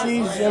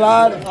Lucy's a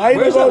lot.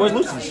 Where's that? Where's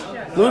Lucy's?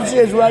 Lucy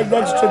is right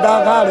next to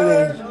Doc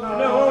Holiday.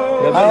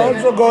 I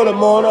also go to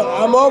Mona.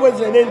 I'm always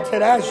an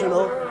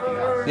international.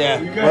 Yeah.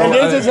 And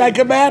this is like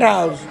a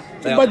madhouse.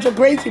 It's a bunch of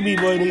crazy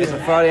people in It's here.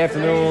 a Friday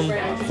afternoon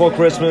before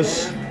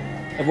Christmas.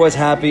 Everyone's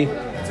happy.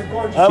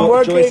 I'm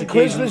working joyous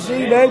Christmas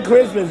Eve and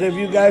Christmas if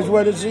you guys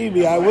want to see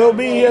me. I will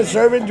be here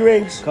serving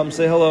drinks Come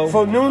say hello.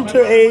 from noon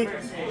to 8.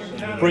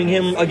 Bring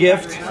him a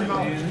gift.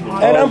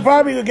 And I'm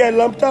probably going to get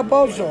lumped up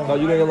also. No,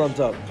 you're gonna get lumped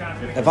up.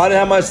 If I didn't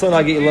have my son,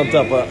 I'd get you lumped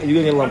up. But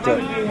you're gonna get lumped up.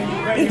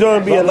 It's going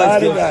to be a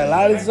lot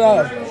of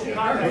stuff.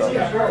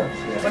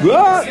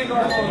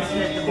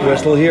 We're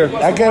still here.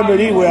 I can't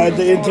believe we're at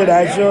the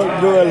International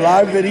doing a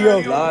live video.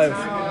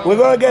 Live. We're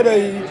going to get a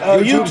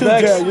YouTube's YouTube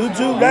next. channel.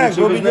 YouTube next.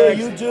 We'll be doing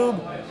next. YouTube.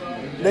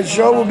 The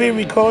show will be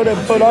recorded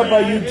and put up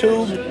on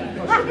YouTube.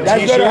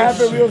 That's going to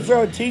happen real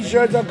soon.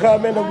 T-shirts are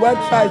coming. The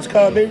website's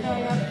coming.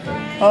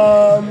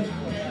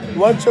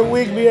 Once a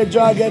week, me and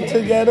John get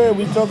together and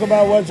we talk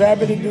about what's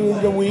happening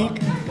during the week.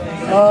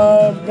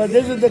 But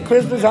this is the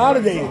Christmas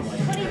holiday.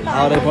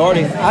 Holiday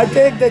party. I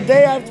think the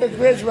day after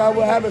Christmas, I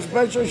will have a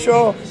special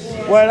show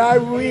where I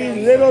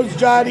read Little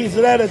Johnny's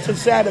letter to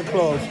Santa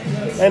Claus.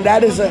 and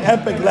that is an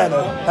epic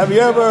letter. Have you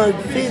ever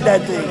seen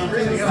that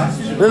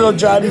thing? Little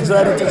Johnny's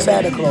letter to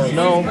Santa Claus.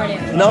 No,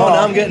 now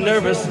I'm getting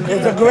nervous.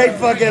 It's a great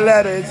fucking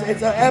letter.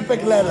 It's an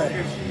epic letter.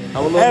 I'm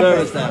a little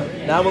nervous now.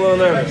 Now I'm a little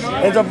nervous.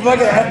 It's a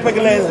fucking epic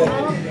letter.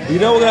 You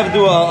know we're gonna have to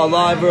do a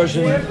live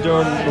version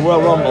during the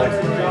Royal Rumble.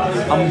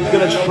 I'm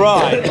gonna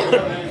try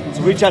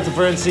to reach out to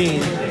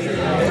Francine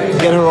and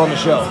get her on the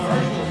show.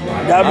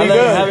 That'd be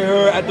good. Having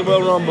her at the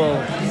Royal Rumble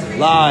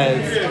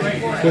live,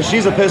 because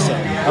she's a pisser.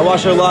 I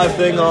watched her live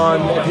thing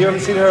on. If you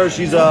haven't seen her,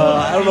 she's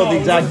I don't know the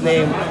exact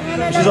name.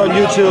 She's on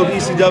YouTube.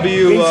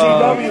 ECW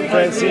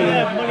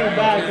Francine.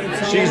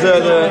 She's the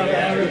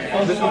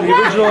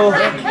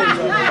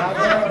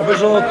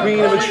original Queen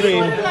of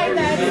Extreme, which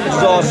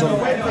is awesome.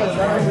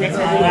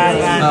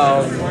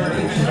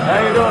 How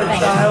you doing,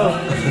 child?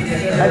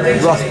 I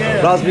think she's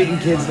scared. Rob's meeting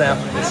kids now.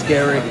 It's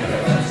scary.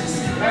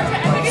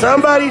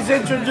 Somebody's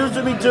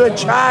introducing me to a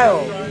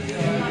child.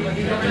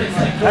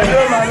 I'm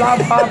doing my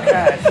live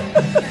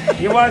podcast.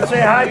 You want to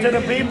say hi to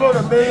the people,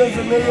 the millions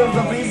and millions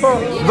of people?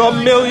 The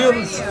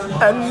millions.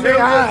 And say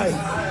hi.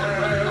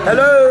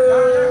 Hello.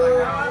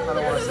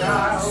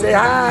 Say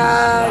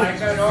hi.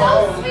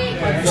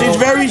 She's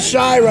very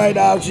shy right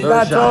now. She's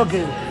not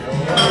talking.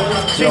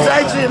 She's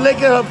actually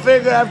licking her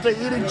finger after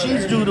eating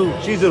cheese doodle.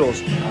 Cheese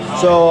doodles.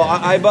 So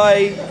I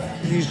buy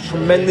these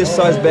tremendous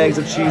sized bags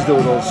of cheese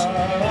doodles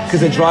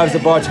because it drives the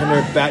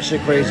bartender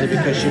batshit crazy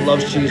because she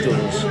loves cheese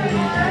doodles.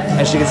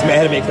 And she gets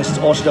mad at me because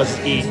all she does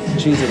is eat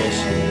cheese doodles.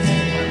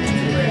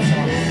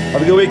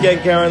 Have a good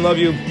weekend, Karen. Love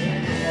you.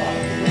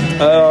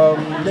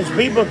 There's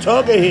people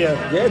talking here.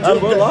 Yeah,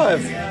 dude, we're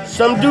live.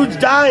 Some dude's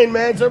dying,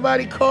 man.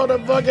 Somebody called a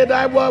fucking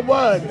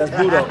 911. That's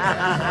Budo.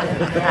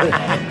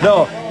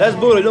 No, that's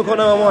Budo. You don't call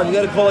 911. You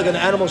gotta call like an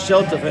animal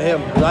shelter for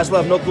him. I still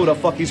have no clue where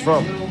the fuck he's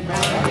from.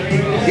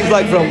 He's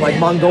like from like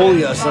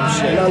Mongolia or some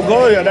shit.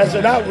 Mongolia, that's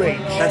an outrage.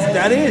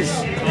 That is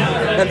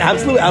an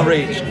absolute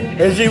outrage.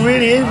 Is he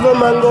really from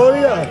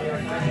Mongolia?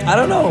 I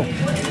don't know.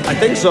 I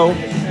think so.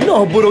 You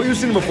know Budo, you've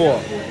seen him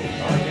before.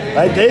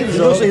 I think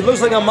so. He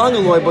looks like a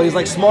Mongoloid, but he's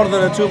like smarter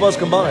than the two of us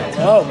combined.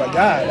 Oh my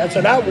god, that's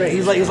an outrage.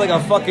 He's like a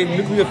fucking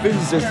nuclear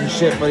physicist and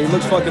shit, but he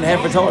looks fucking half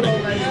retarded.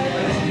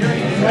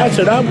 That's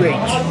an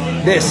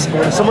outrage. This,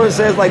 when someone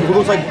says like who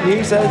looks like me,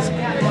 he says,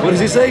 what does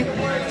he say?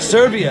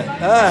 Serbia.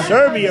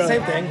 Serbia.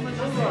 Same thing.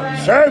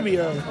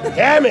 Serbia.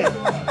 Damn it.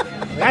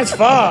 That's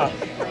far.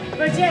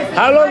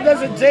 How long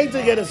does it take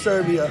to get to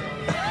Serbia?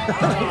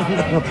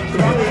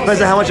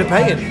 Depends on how much you're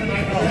paying.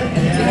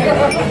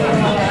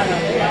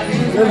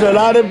 There's a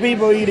lot of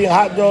people eating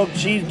hot dog,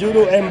 cheese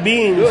doodle, and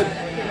beans. Good.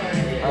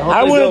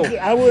 I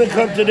wouldn't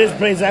come to this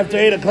place after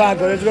 8 o'clock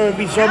because there's going to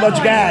be so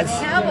much gas.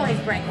 Cowboys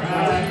breakfast.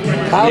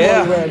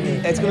 Yeah,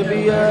 it's going to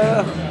be,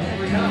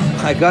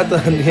 I got the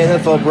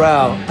Neanderthal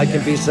brow. I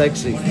can be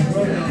sexy.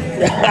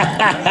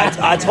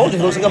 I told you,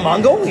 he looks like a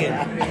Mongolian.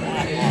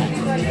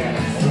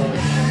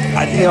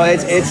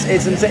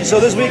 It's insane. So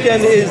this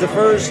weekend is the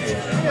first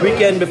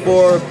weekend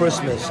before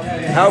Christmas.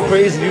 How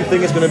crazy do you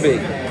think it's going to be?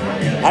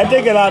 I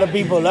think a lot of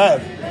people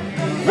left.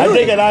 Really? I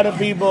think a lot of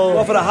people...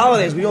 Well, for the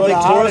holidays, we don't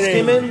think tourists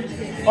came in?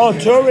 Oh,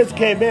 tourists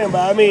came in,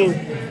 but I mean,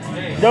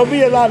 there'll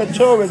be a lot of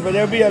tourists, but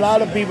there'll be a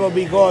lot of people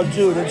be going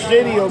too. The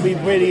city will be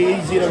pretty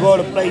easy to go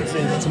to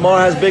places. Tomorrow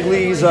has Big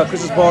Lee's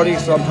Christmas party,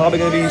 so I'm probably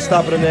going to be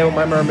stopping in there with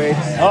my mermaid.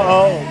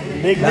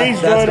 Big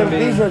Lee's going to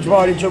Christmas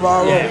party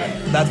tomorrow. Yeah,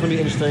 that's going to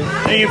be interesting.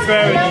 Thank you,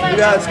 Ferry. You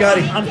got it,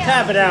 Scotty. I'm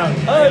tapping out.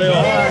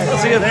 I'll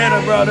see you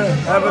later, brother.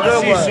 Have a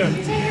good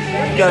one.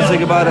 You got to say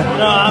goodbye to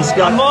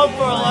I'm off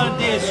for a lot of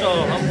days, so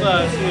I'm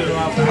glad to see you.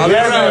 I'll be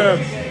around.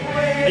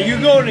 Are you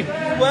going to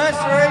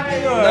West or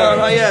anything? Or? No,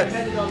 not yet.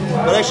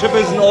 My next trip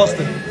is in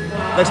Austin.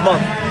 Next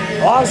month.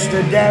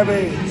 Austin, damn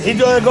it. He's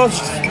going to go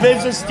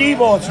visit Steve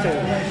Austin.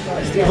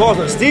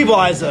 Steve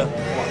Weiser.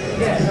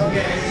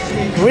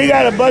 We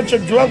got a bunch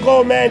of drunk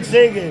old men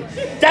singing.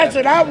 That's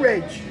an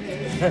outrage.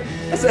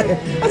 That's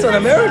an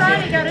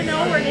American. You gotta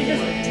know where they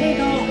just take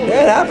off.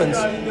 Yeah, it happens.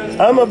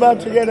 I'm about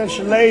to get a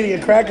lady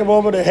and crack him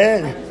over the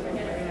head.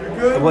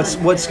 What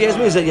scares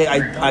me is that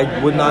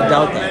I would not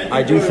doubt that.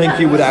 I do think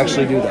you would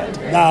actually do that.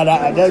 Nah,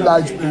 they're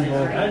nice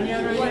people.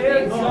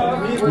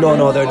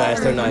 No, they're nice.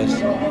 They're nice.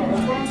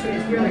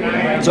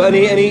 So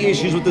any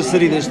issues with the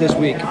city this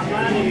week?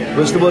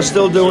 We're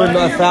still doing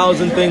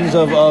 1,000 things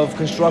of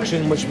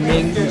construction, which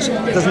means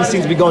it doesn't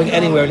seem to be going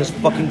anywhere in this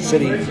fucking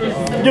city.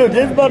 Dude,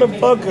 this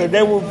motherfucker,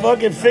 they will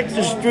fucking fix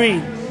the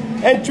street.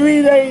 And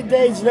 3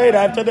 days later,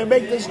 after they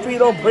make the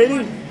street all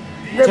pretty,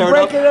 they're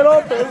breaking it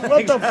open.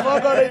 What the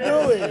fuck are they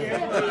doing?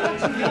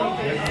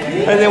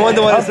 And they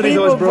wonder why the city's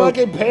always broke.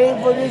 People fucking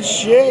paying for this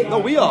shit? No,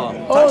 we are.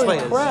 Holy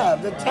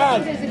crap, the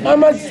tax. How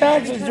much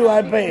taxes do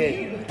I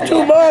pay?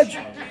 Too much.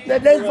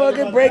 Then they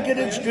fucking breaking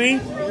the street,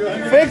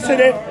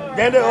 fixing it,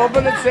 then they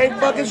open the same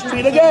fucking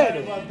street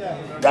again.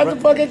 That's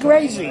fucking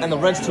crazy. And the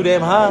rent's too damn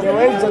high. The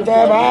rent's are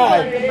damn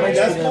high.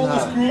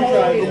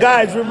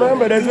 Guys,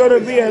 remember, there's going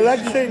to be an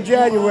election in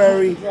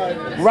January.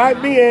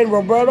 Write me in,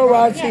 Roberto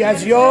Rossi,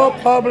 as your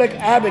public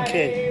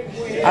advocate.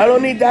 I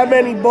don't need that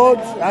many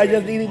votes. I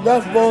just need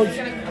enough votes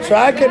so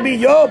I can be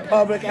your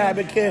public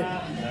advocate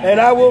and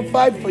I will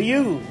fight for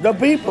you, the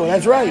people.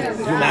 That's right. Can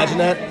you imagine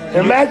that?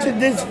 Imagine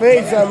this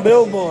face on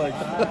billboards,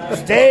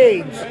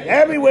 stage,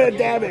 everywhere,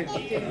 damn it.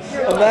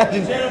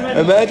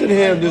 Imagine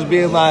him just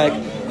being like,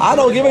 I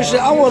don't give a shit.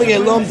 I want to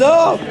get lumped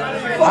up.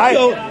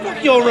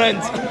 Fuck your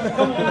rent.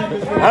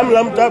 I'm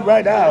lumped up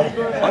right now.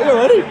 Are you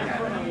ready?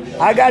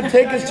 I got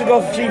tickets to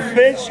go see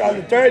Fish on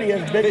the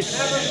 30th. Fish,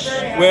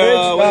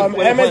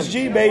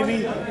 MSG,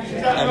 baby.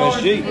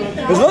 MSG.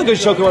 There's another good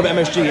show coming up at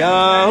MSG.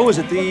 Who was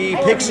it? The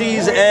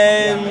Pixies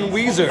and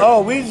Weezer.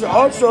 Oh, Weezer.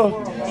 Also,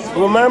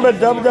 remember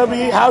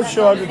WWE House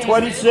Show on the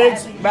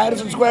 26th,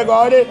 Madison Square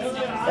Garden?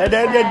 And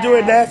then they're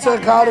doing Nassau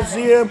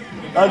Coliseum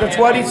on the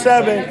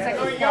 27th.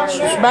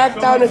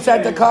 SmackDown is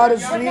at the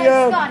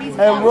Coliseum,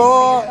 and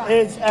Raw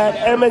is at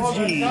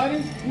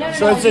MSG.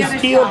 So it's a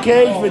steel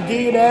cage for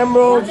Dean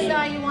Ambrose,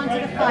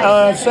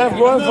 Seth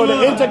Rollins for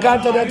the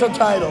Intercontinental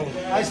title.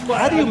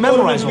 How do you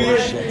memorize all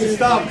this shit?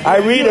 I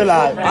read a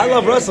lot. I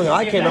love wrestling.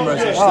 I can't memorize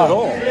that shit at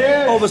all.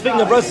 Oh, but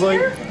speaking of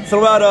wrestling,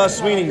 throw out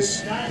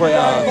Sweeney's thing.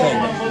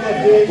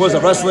 What was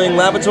it, Wrestling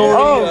Laboratory?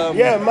 Oh,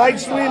 yeah, Mike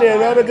Sweeney,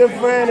 another good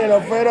friend and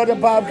a friend of the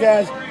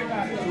podcast.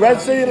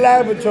 Wrestling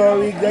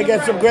Laboratory. They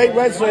get some great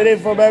wrestling in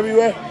from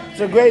everywhere. It's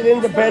a great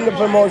independent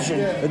promotion.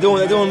 They're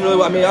doing really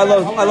well. I mean, I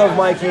love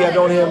Mikey. I've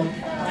known him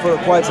for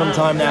quite some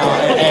time now,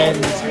 and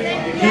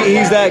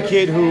he's that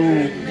kid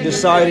who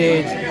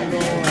decided,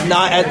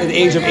 not at the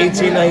age of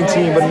 18,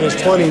 19, but in his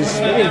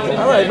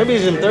 20s, maybe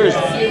he's in 30s,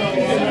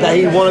 that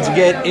he wanted to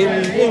get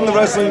in the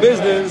wrestling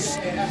business,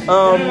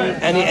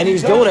 and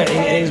he's doing it,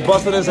 and he's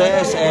busting his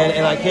ass,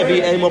 and I can't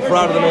be any more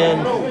proud of the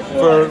man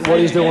for what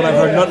he's doing. I've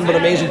heard nothing but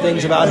amazing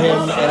things about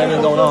him and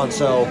everything going on,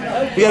 so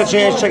if you get a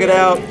chance, check it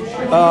out.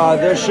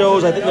 Their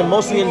shows, I think they're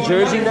mostly in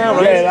Jersey now,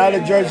 right? Yeah, a lot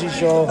of Jersey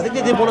shows. I think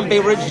they did one in Bay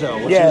Ridge, though,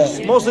 which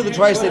is mostly the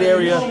tri-state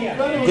area.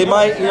 They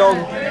might,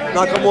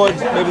 knock on wood,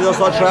 maybe they'll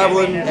start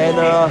traveling.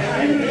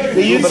 And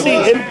do you see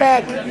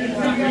Impact?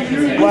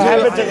 What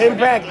happened to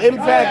Impact?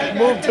 Impact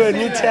moved to a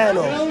new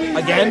channel.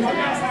 Again?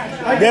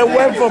 They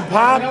went from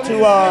Pop to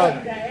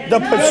the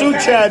Pursuit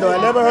channel. I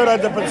never heard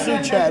of the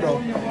Pursuit channel.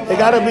 It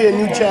got to be a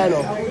new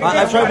channel.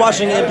 I've tried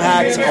watching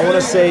Impact, I want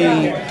to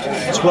say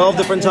 12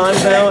 different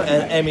times now.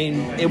 And I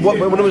mean,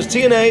 when it was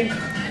TNA,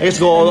 I used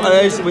to go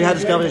we had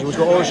this conversation, we used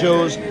to go all the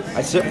shows.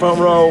 I'd sit front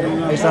row.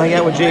 I used to hang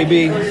out with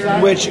JB,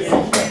 which,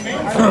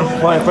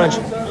 quiet French,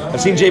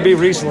 I've seen JB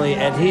recently,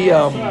 and he's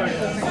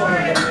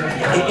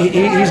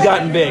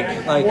gotten big.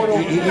 Like,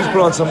 he's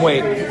put on some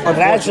weight.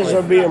 Glasses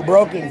are being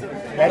broken.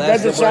 That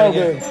doesn't sound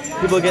good.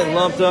 People are getting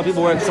lumped up.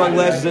 People wearing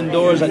sunglasses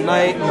indoors at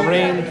night in the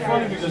rain.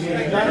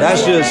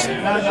 That's just,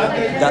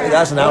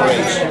 that's an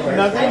outrage.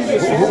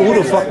 Who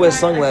the fuck wears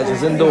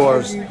sunglasses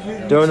indoors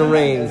during the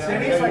rain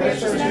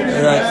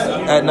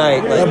at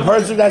night? Like, a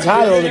person that's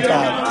high all the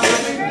time.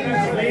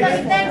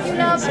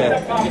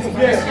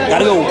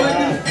 Gotta go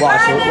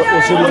watch.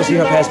 We'll see if we can see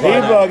her pass by.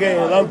 People are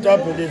getting lumped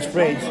up in this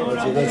place.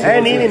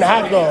 And eating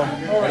hot dog.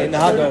 Eating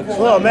hot dogs.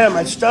 Oh man,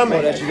 my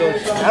stomach.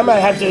 I might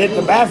have to hit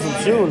the bathroom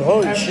soon.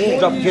 Holy shit.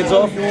 Drop the kids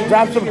off?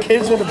 Drop some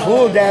kids in the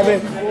pool, damn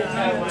it.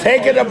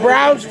 Taking the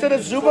Browns to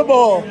the Super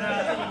Bowl.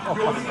 Oh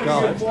my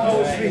God.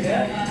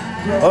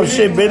 Oh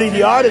shit, Billy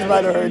the Artist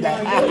might have heard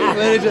that.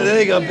 There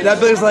you go. That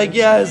Billy's like,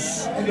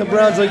 yes, the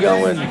Browns are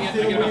going.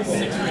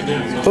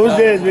 Who's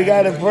this? We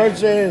got a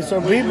person.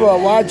 Some people are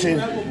watching.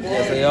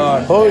 Yes, they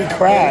are. Holy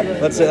crap.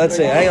 Let's see.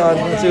 Hang on.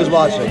 Let's see who's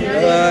watching.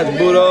 It's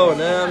Budo and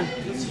them.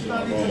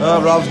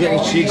 Rob's getting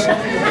his cheeks.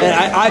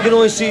 And I can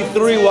only see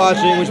 3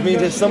 watching, which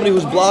means that somebody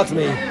who's blocked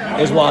me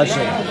is watching.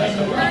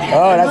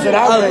 Oh, that's an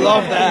outrage. I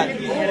love that.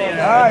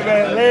 All right,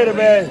 man. Later,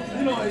 man.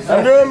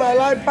 I'm doing my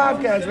live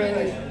podcast,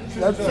 man.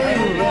 Let's see you,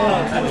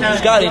 man.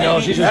 Scotty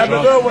knows. She's just Have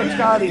drunk. a good one,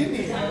 Scotty.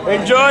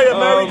 Enjoy your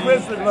Merry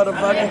Christmas,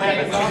 motherfucker.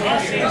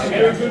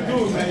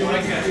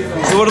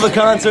 So what are the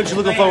concerts you're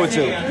looking forward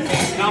to?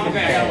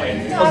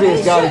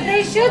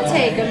 They should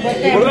take them, but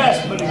they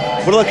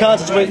What are the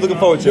concerts you're looking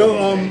forward to?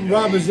 Yo,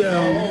 Rob, is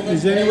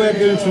there any way I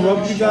can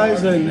interrupt you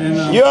guys?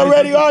 You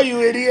already are,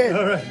 you idiot.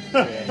 All right.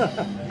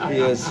 He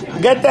is.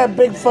 Get that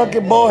big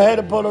fucking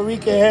bald-headed Puerto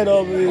Rican head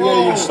over here,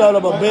 you son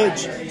of a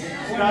bitch.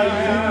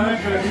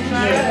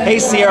 Hey,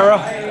 Sierra.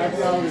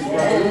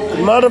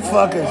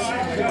 Motherfuckers.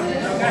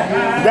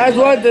 That's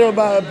one thing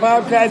about a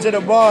podcast at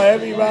a bar.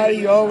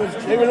 Everybody always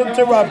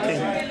interrupting.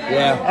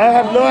 Yeah. I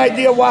have no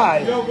idea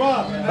why.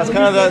 That's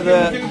kind of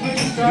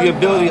the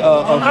ability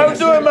of I'm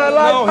doing my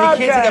live No, podcast.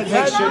 he can't take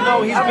a picture.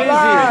 No, he's I'm busy.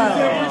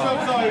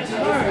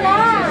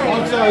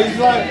 I'm sorry, he's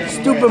like,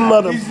 Stupid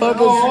motherfuckers.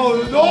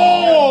 oh,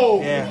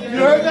 no! Yeah. You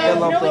heard that? You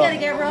know we gotta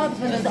get Rob's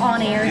when it's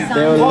on air or They're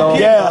something.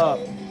 lumped Yeah. up.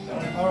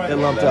 They're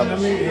lumped up. I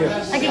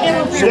could get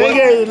one for They you.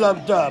 get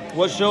lumped up.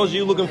 What shows are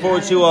you looking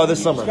forward to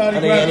this summer?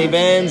 Any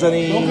bands?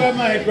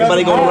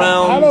 Anybody going I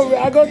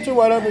around? go to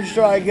whatever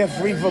show I get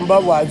free from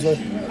Budweiser.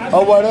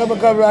 Or whatever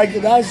cover I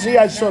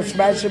saw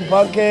Smashing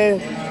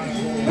Pumpkin. I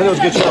think it was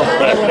a good show.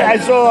 I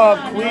saw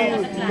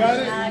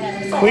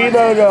Queen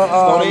of the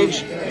Stone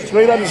Age?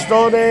 Queen of the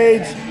Stone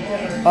Age.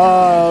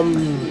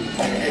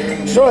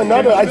 So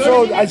another,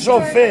 I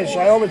saw fish.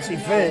 I always see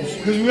fish.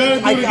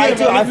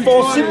 I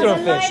fall asleep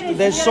during fish.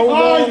 They're so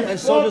long and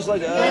so just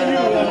like.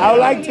 I would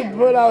like to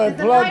put out a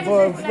plug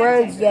for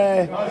friends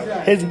that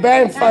his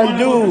band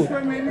Fondue.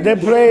 They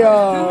play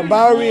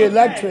Bowery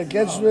Electric.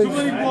 It's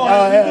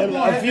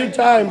a few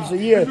times a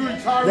year.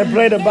 They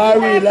play the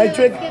Bowery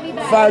Electric.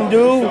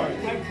 Fondue.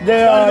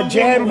 They're a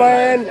jam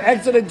band,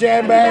 excellent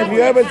jam band. If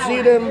you ever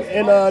see them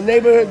in a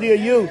neighborhood near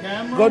you,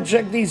 go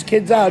check these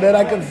kids out. They're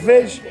like a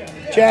fish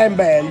jam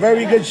band.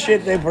 Very good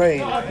shit they play.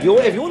 If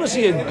you want to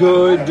see a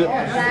good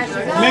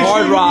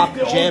hard rock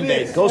jam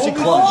band, go see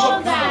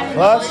Clutch.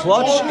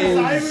 Clutch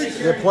is,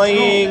 they're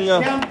playing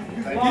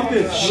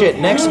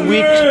next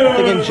week, I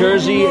think in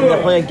Jersey, and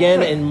they're playing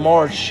again in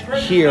March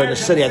here in the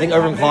city. I think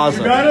Irving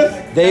Plaza.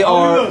 They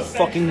are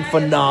fucking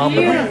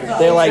phenomenal.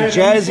 They're like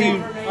jazzy,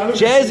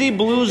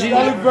 bluesy,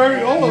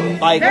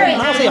 like, I'm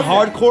not saying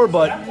hardcore,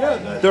 but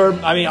they're,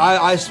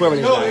 I swear by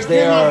these guys.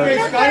 They are,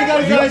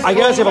 I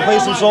guess if I play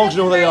some songs, you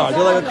know who they are.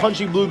 They're like a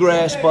country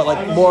bluegrass, but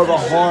like more of a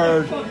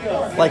hard,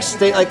 like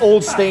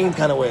old Stain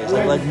kind of ways.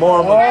 Like more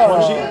of a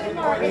country.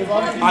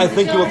 I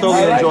think you will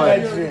thoroughly enjoy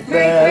it.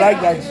 Yeah, I like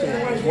that shit.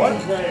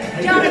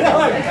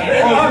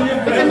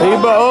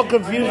 People are all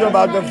confused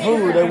about the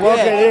food. They walk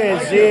in,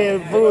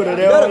 seeing food, and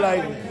they're all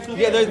like...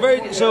 Yeah, there's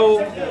very...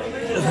 So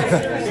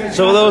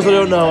for those that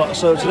don't know,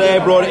 so today I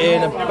brought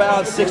in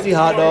about 60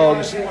 hot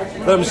dogs.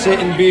 Let them sit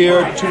in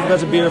beer, 2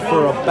 cups of beer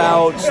for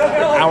about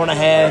an hour and a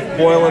half,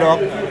 boiling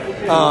up.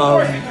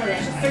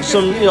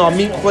 Some, a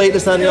meat plate,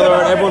 this, that, and the other,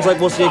 and everyone's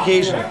like, what's the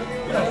occasion?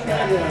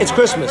 It's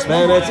Christmas,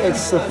 man.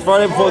 It's the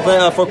Friday before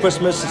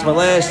Christmas. It's my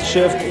last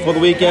shift for the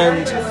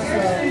weekend.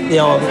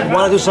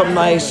 Want to do something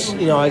nice.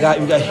 We got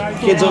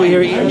kids over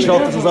here eating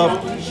shelters and stuff.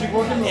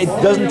 It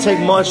doesn't take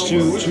much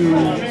to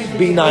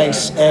be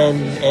nice and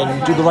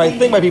do the right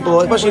thing by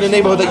people, especially in a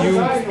neighborhood that you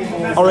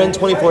are in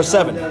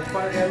 24/7.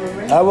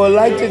 I would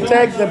like to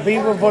thank the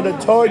people for the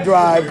toy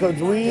drive because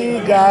we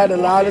got a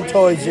lot of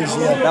toys this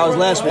year. That was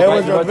last week. It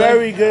was a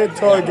very good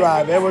toy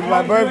drive. It was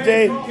my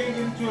birthday.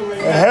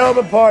 A hell of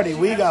a party.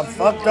 We got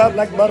fucked up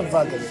like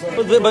motherfuckers.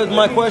 But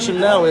my question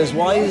now is,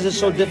 why is it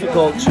so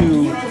difficult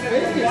to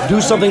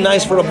do something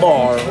nice for the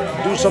bar,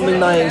 do something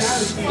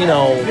nice,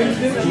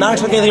 not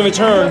expect anything in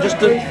return, just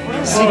to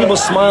see people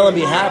smile and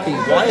be happy?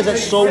 Why is that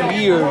so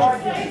weird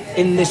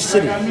in this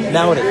city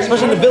nowadays,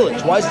 especially in the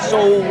village? Why is it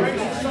so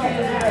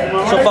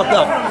fucked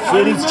up?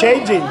 City's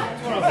changing.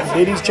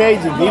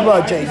 People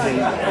are changing.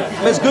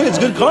 It's good. It's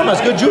good karma.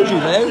 It's good juju,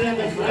 man.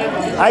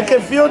 I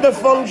can feel the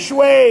feng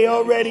shui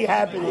already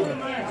happening.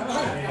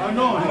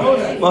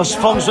 Well,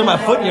 feng shui my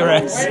foot in your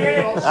ass.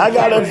 I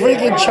got a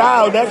freaking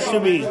child next to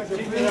me.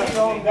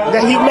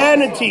 The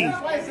humanity.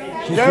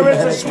 There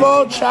is a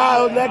small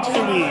child next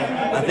to me.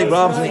 I think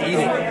Rob's gonna eat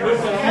it.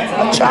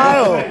 A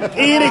child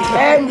eating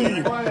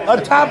candy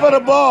on top of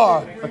the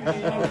bar.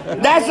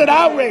 That's an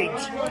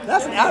outrage.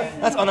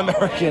 That's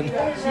un-American.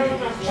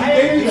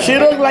 She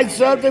looks like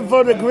something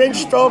for the Grinch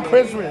Stole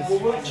Christmas.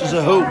 She's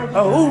a who?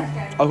 A who?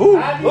 A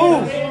who?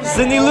 Who?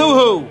 Cindy Lou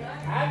Who.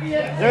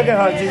 Look at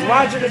her. She's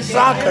watching the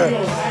soccer.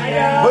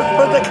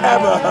 Put the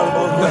camera on.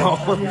 No,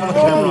 put the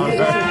camera on.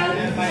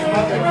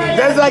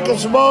 There's like a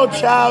small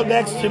child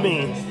next to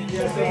me.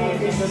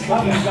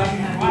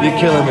 You're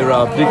killing me,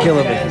 Rob. You're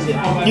killing me.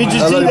 You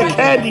just see the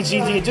candy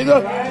she's eating.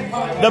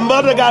 The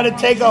mother got to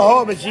take her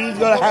home and she's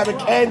going to have a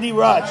candy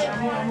rush.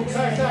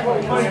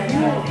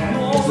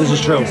 This is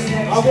true.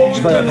 She's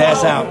about to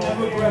pass out.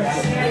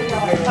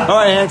 All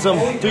right, handsome.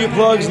 Do your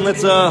plugs and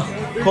let's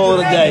call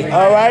it a day.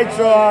 All right,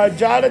 so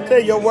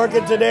Jonathan, you're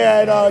working today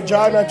at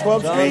John on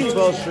 12th Street?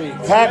 12th Street.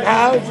 Pack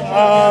House.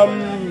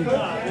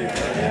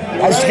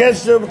 I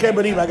still can't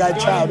believe I got a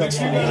child next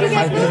to me.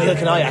 Neither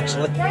can I,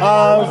 actually.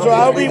 So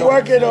I'll be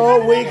working the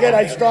whole weekend.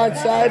 I start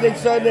Saturday,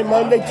 Sunday,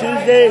 Monday,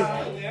 Tuesday.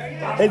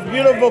 His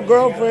beautiful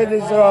girlfriend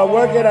is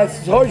working at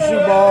Horseshoe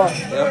Bar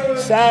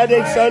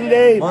Saturday,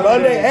 Sunday,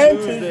 Monday, and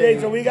Tuesday.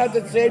 So we got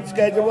the same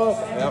schedule.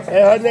 And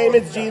her name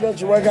is Gina.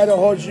 She works at the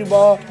Horseshoe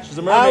Bar. She's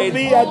a mermaid. I'll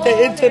be at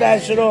the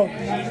International.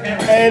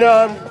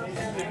 And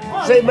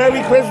say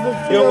Merry Christmas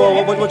to Yo,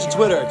 well, what's your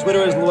Twitter?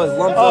 Twitter is what?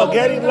 Lumped Oh, Up?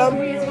 Getting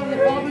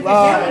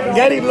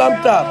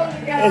Lumped Up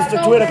is the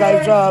Twitter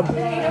guy.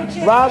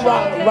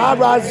 Rob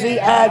Rossi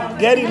at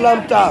Getting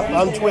Lumped Up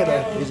on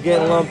Twitter. He's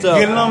getting lumped up.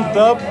 Get lumped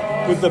up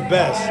with the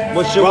best.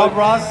 What's your Rob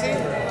Rossi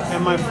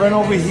and my friend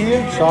over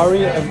here.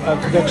 Sorry, I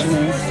forgot your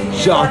name.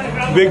 John.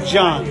 Big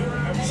John.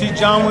 See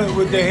John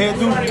with the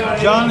hairdo?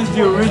 John is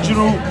the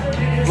original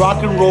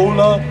rock and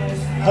roller,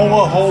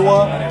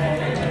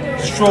 hoa,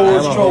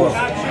 stroller.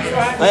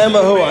 I am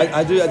a who.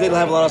 I did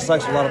have a lot of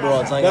sex with a lot of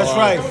broads. That's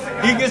right.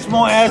 He gets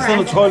more ass than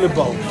a toilet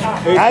bowl.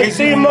 I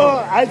see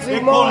more ass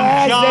than an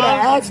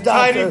ass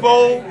doctor. Tiny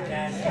bowl,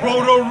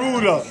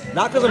 Roto-Rooter.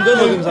 Not because I'm good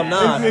looking, because I'm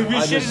not. If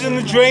your shit is in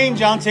the drain,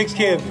 John takes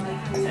care of it.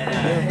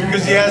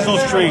 Because he has no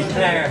strength.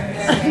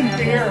 And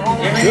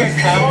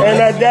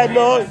at that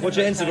note, What's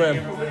your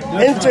Instagram?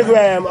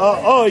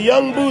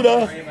 Young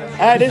Buddha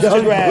at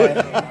Instagram.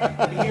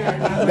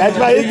 That's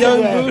my The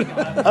young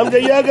Instagram. I'm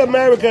the young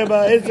American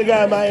on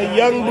Instagram. I'm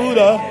young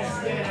Buddha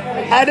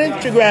at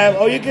Instagram.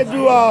 Or you can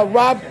do Rob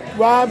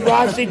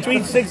Rossi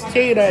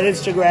 316 at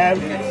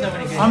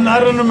Instagram. I'm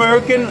not an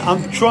American.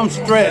 I'm Trump's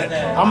threat.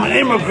 I'm an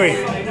immigrant.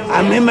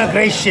 I'm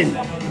immigration.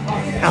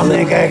 I'm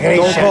immigration.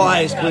 Don't call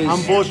ICE, please. I'm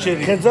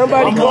bullshitting. Can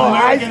somebody I'm call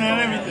American ICE?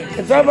 and everything.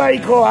 Can somebody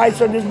call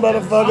ICE on this I'm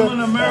motherfucker? an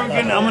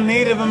American. I'm a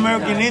Native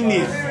American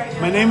Indian.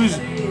 My name is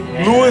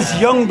Louis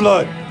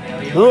Youngblood.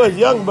 Who is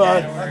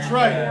Youngblood? That's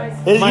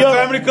right. Is My young-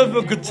 family comes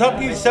from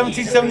Kentucky,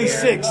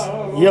 1776.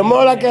 You're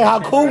more like a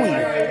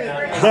Hakawi.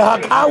 The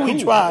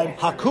Hakawi tribe.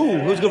 Haku,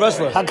 who's a good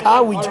wrestler?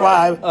 Hakawi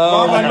tribe.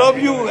 Mom, I love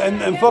you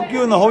and fuck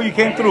you in the hole you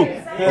came through.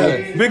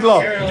 Big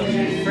love.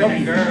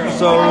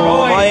 So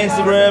my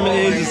Instagram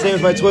is the same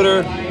as my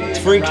Twitter. It's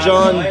Freak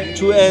John,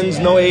 2 N's,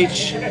 no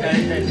H.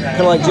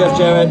 Kind of like Jeff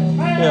Jarrett, you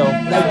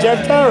know. Like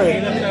Jeff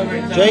Terry.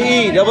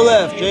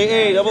 JEFF,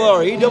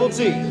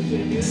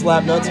 JARRETT.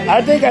 Slap nuts.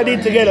 I think I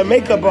need to get a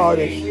makeup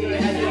artist.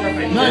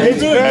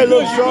 His hair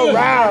looks so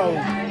round.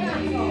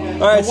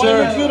 All right,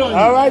 sir.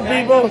 All right,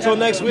 people. Until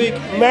next week.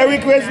 Merry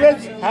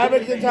Christmas. Have a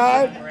good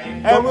time.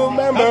 And Happy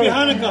remember,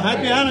 Hanukkah.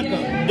 Happy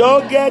Hanukkah.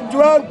 don't get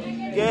drunk.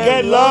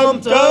 Get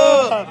lumped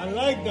up. I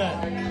like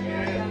that.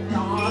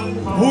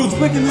 Who's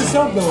picking this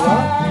up though,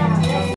 huh?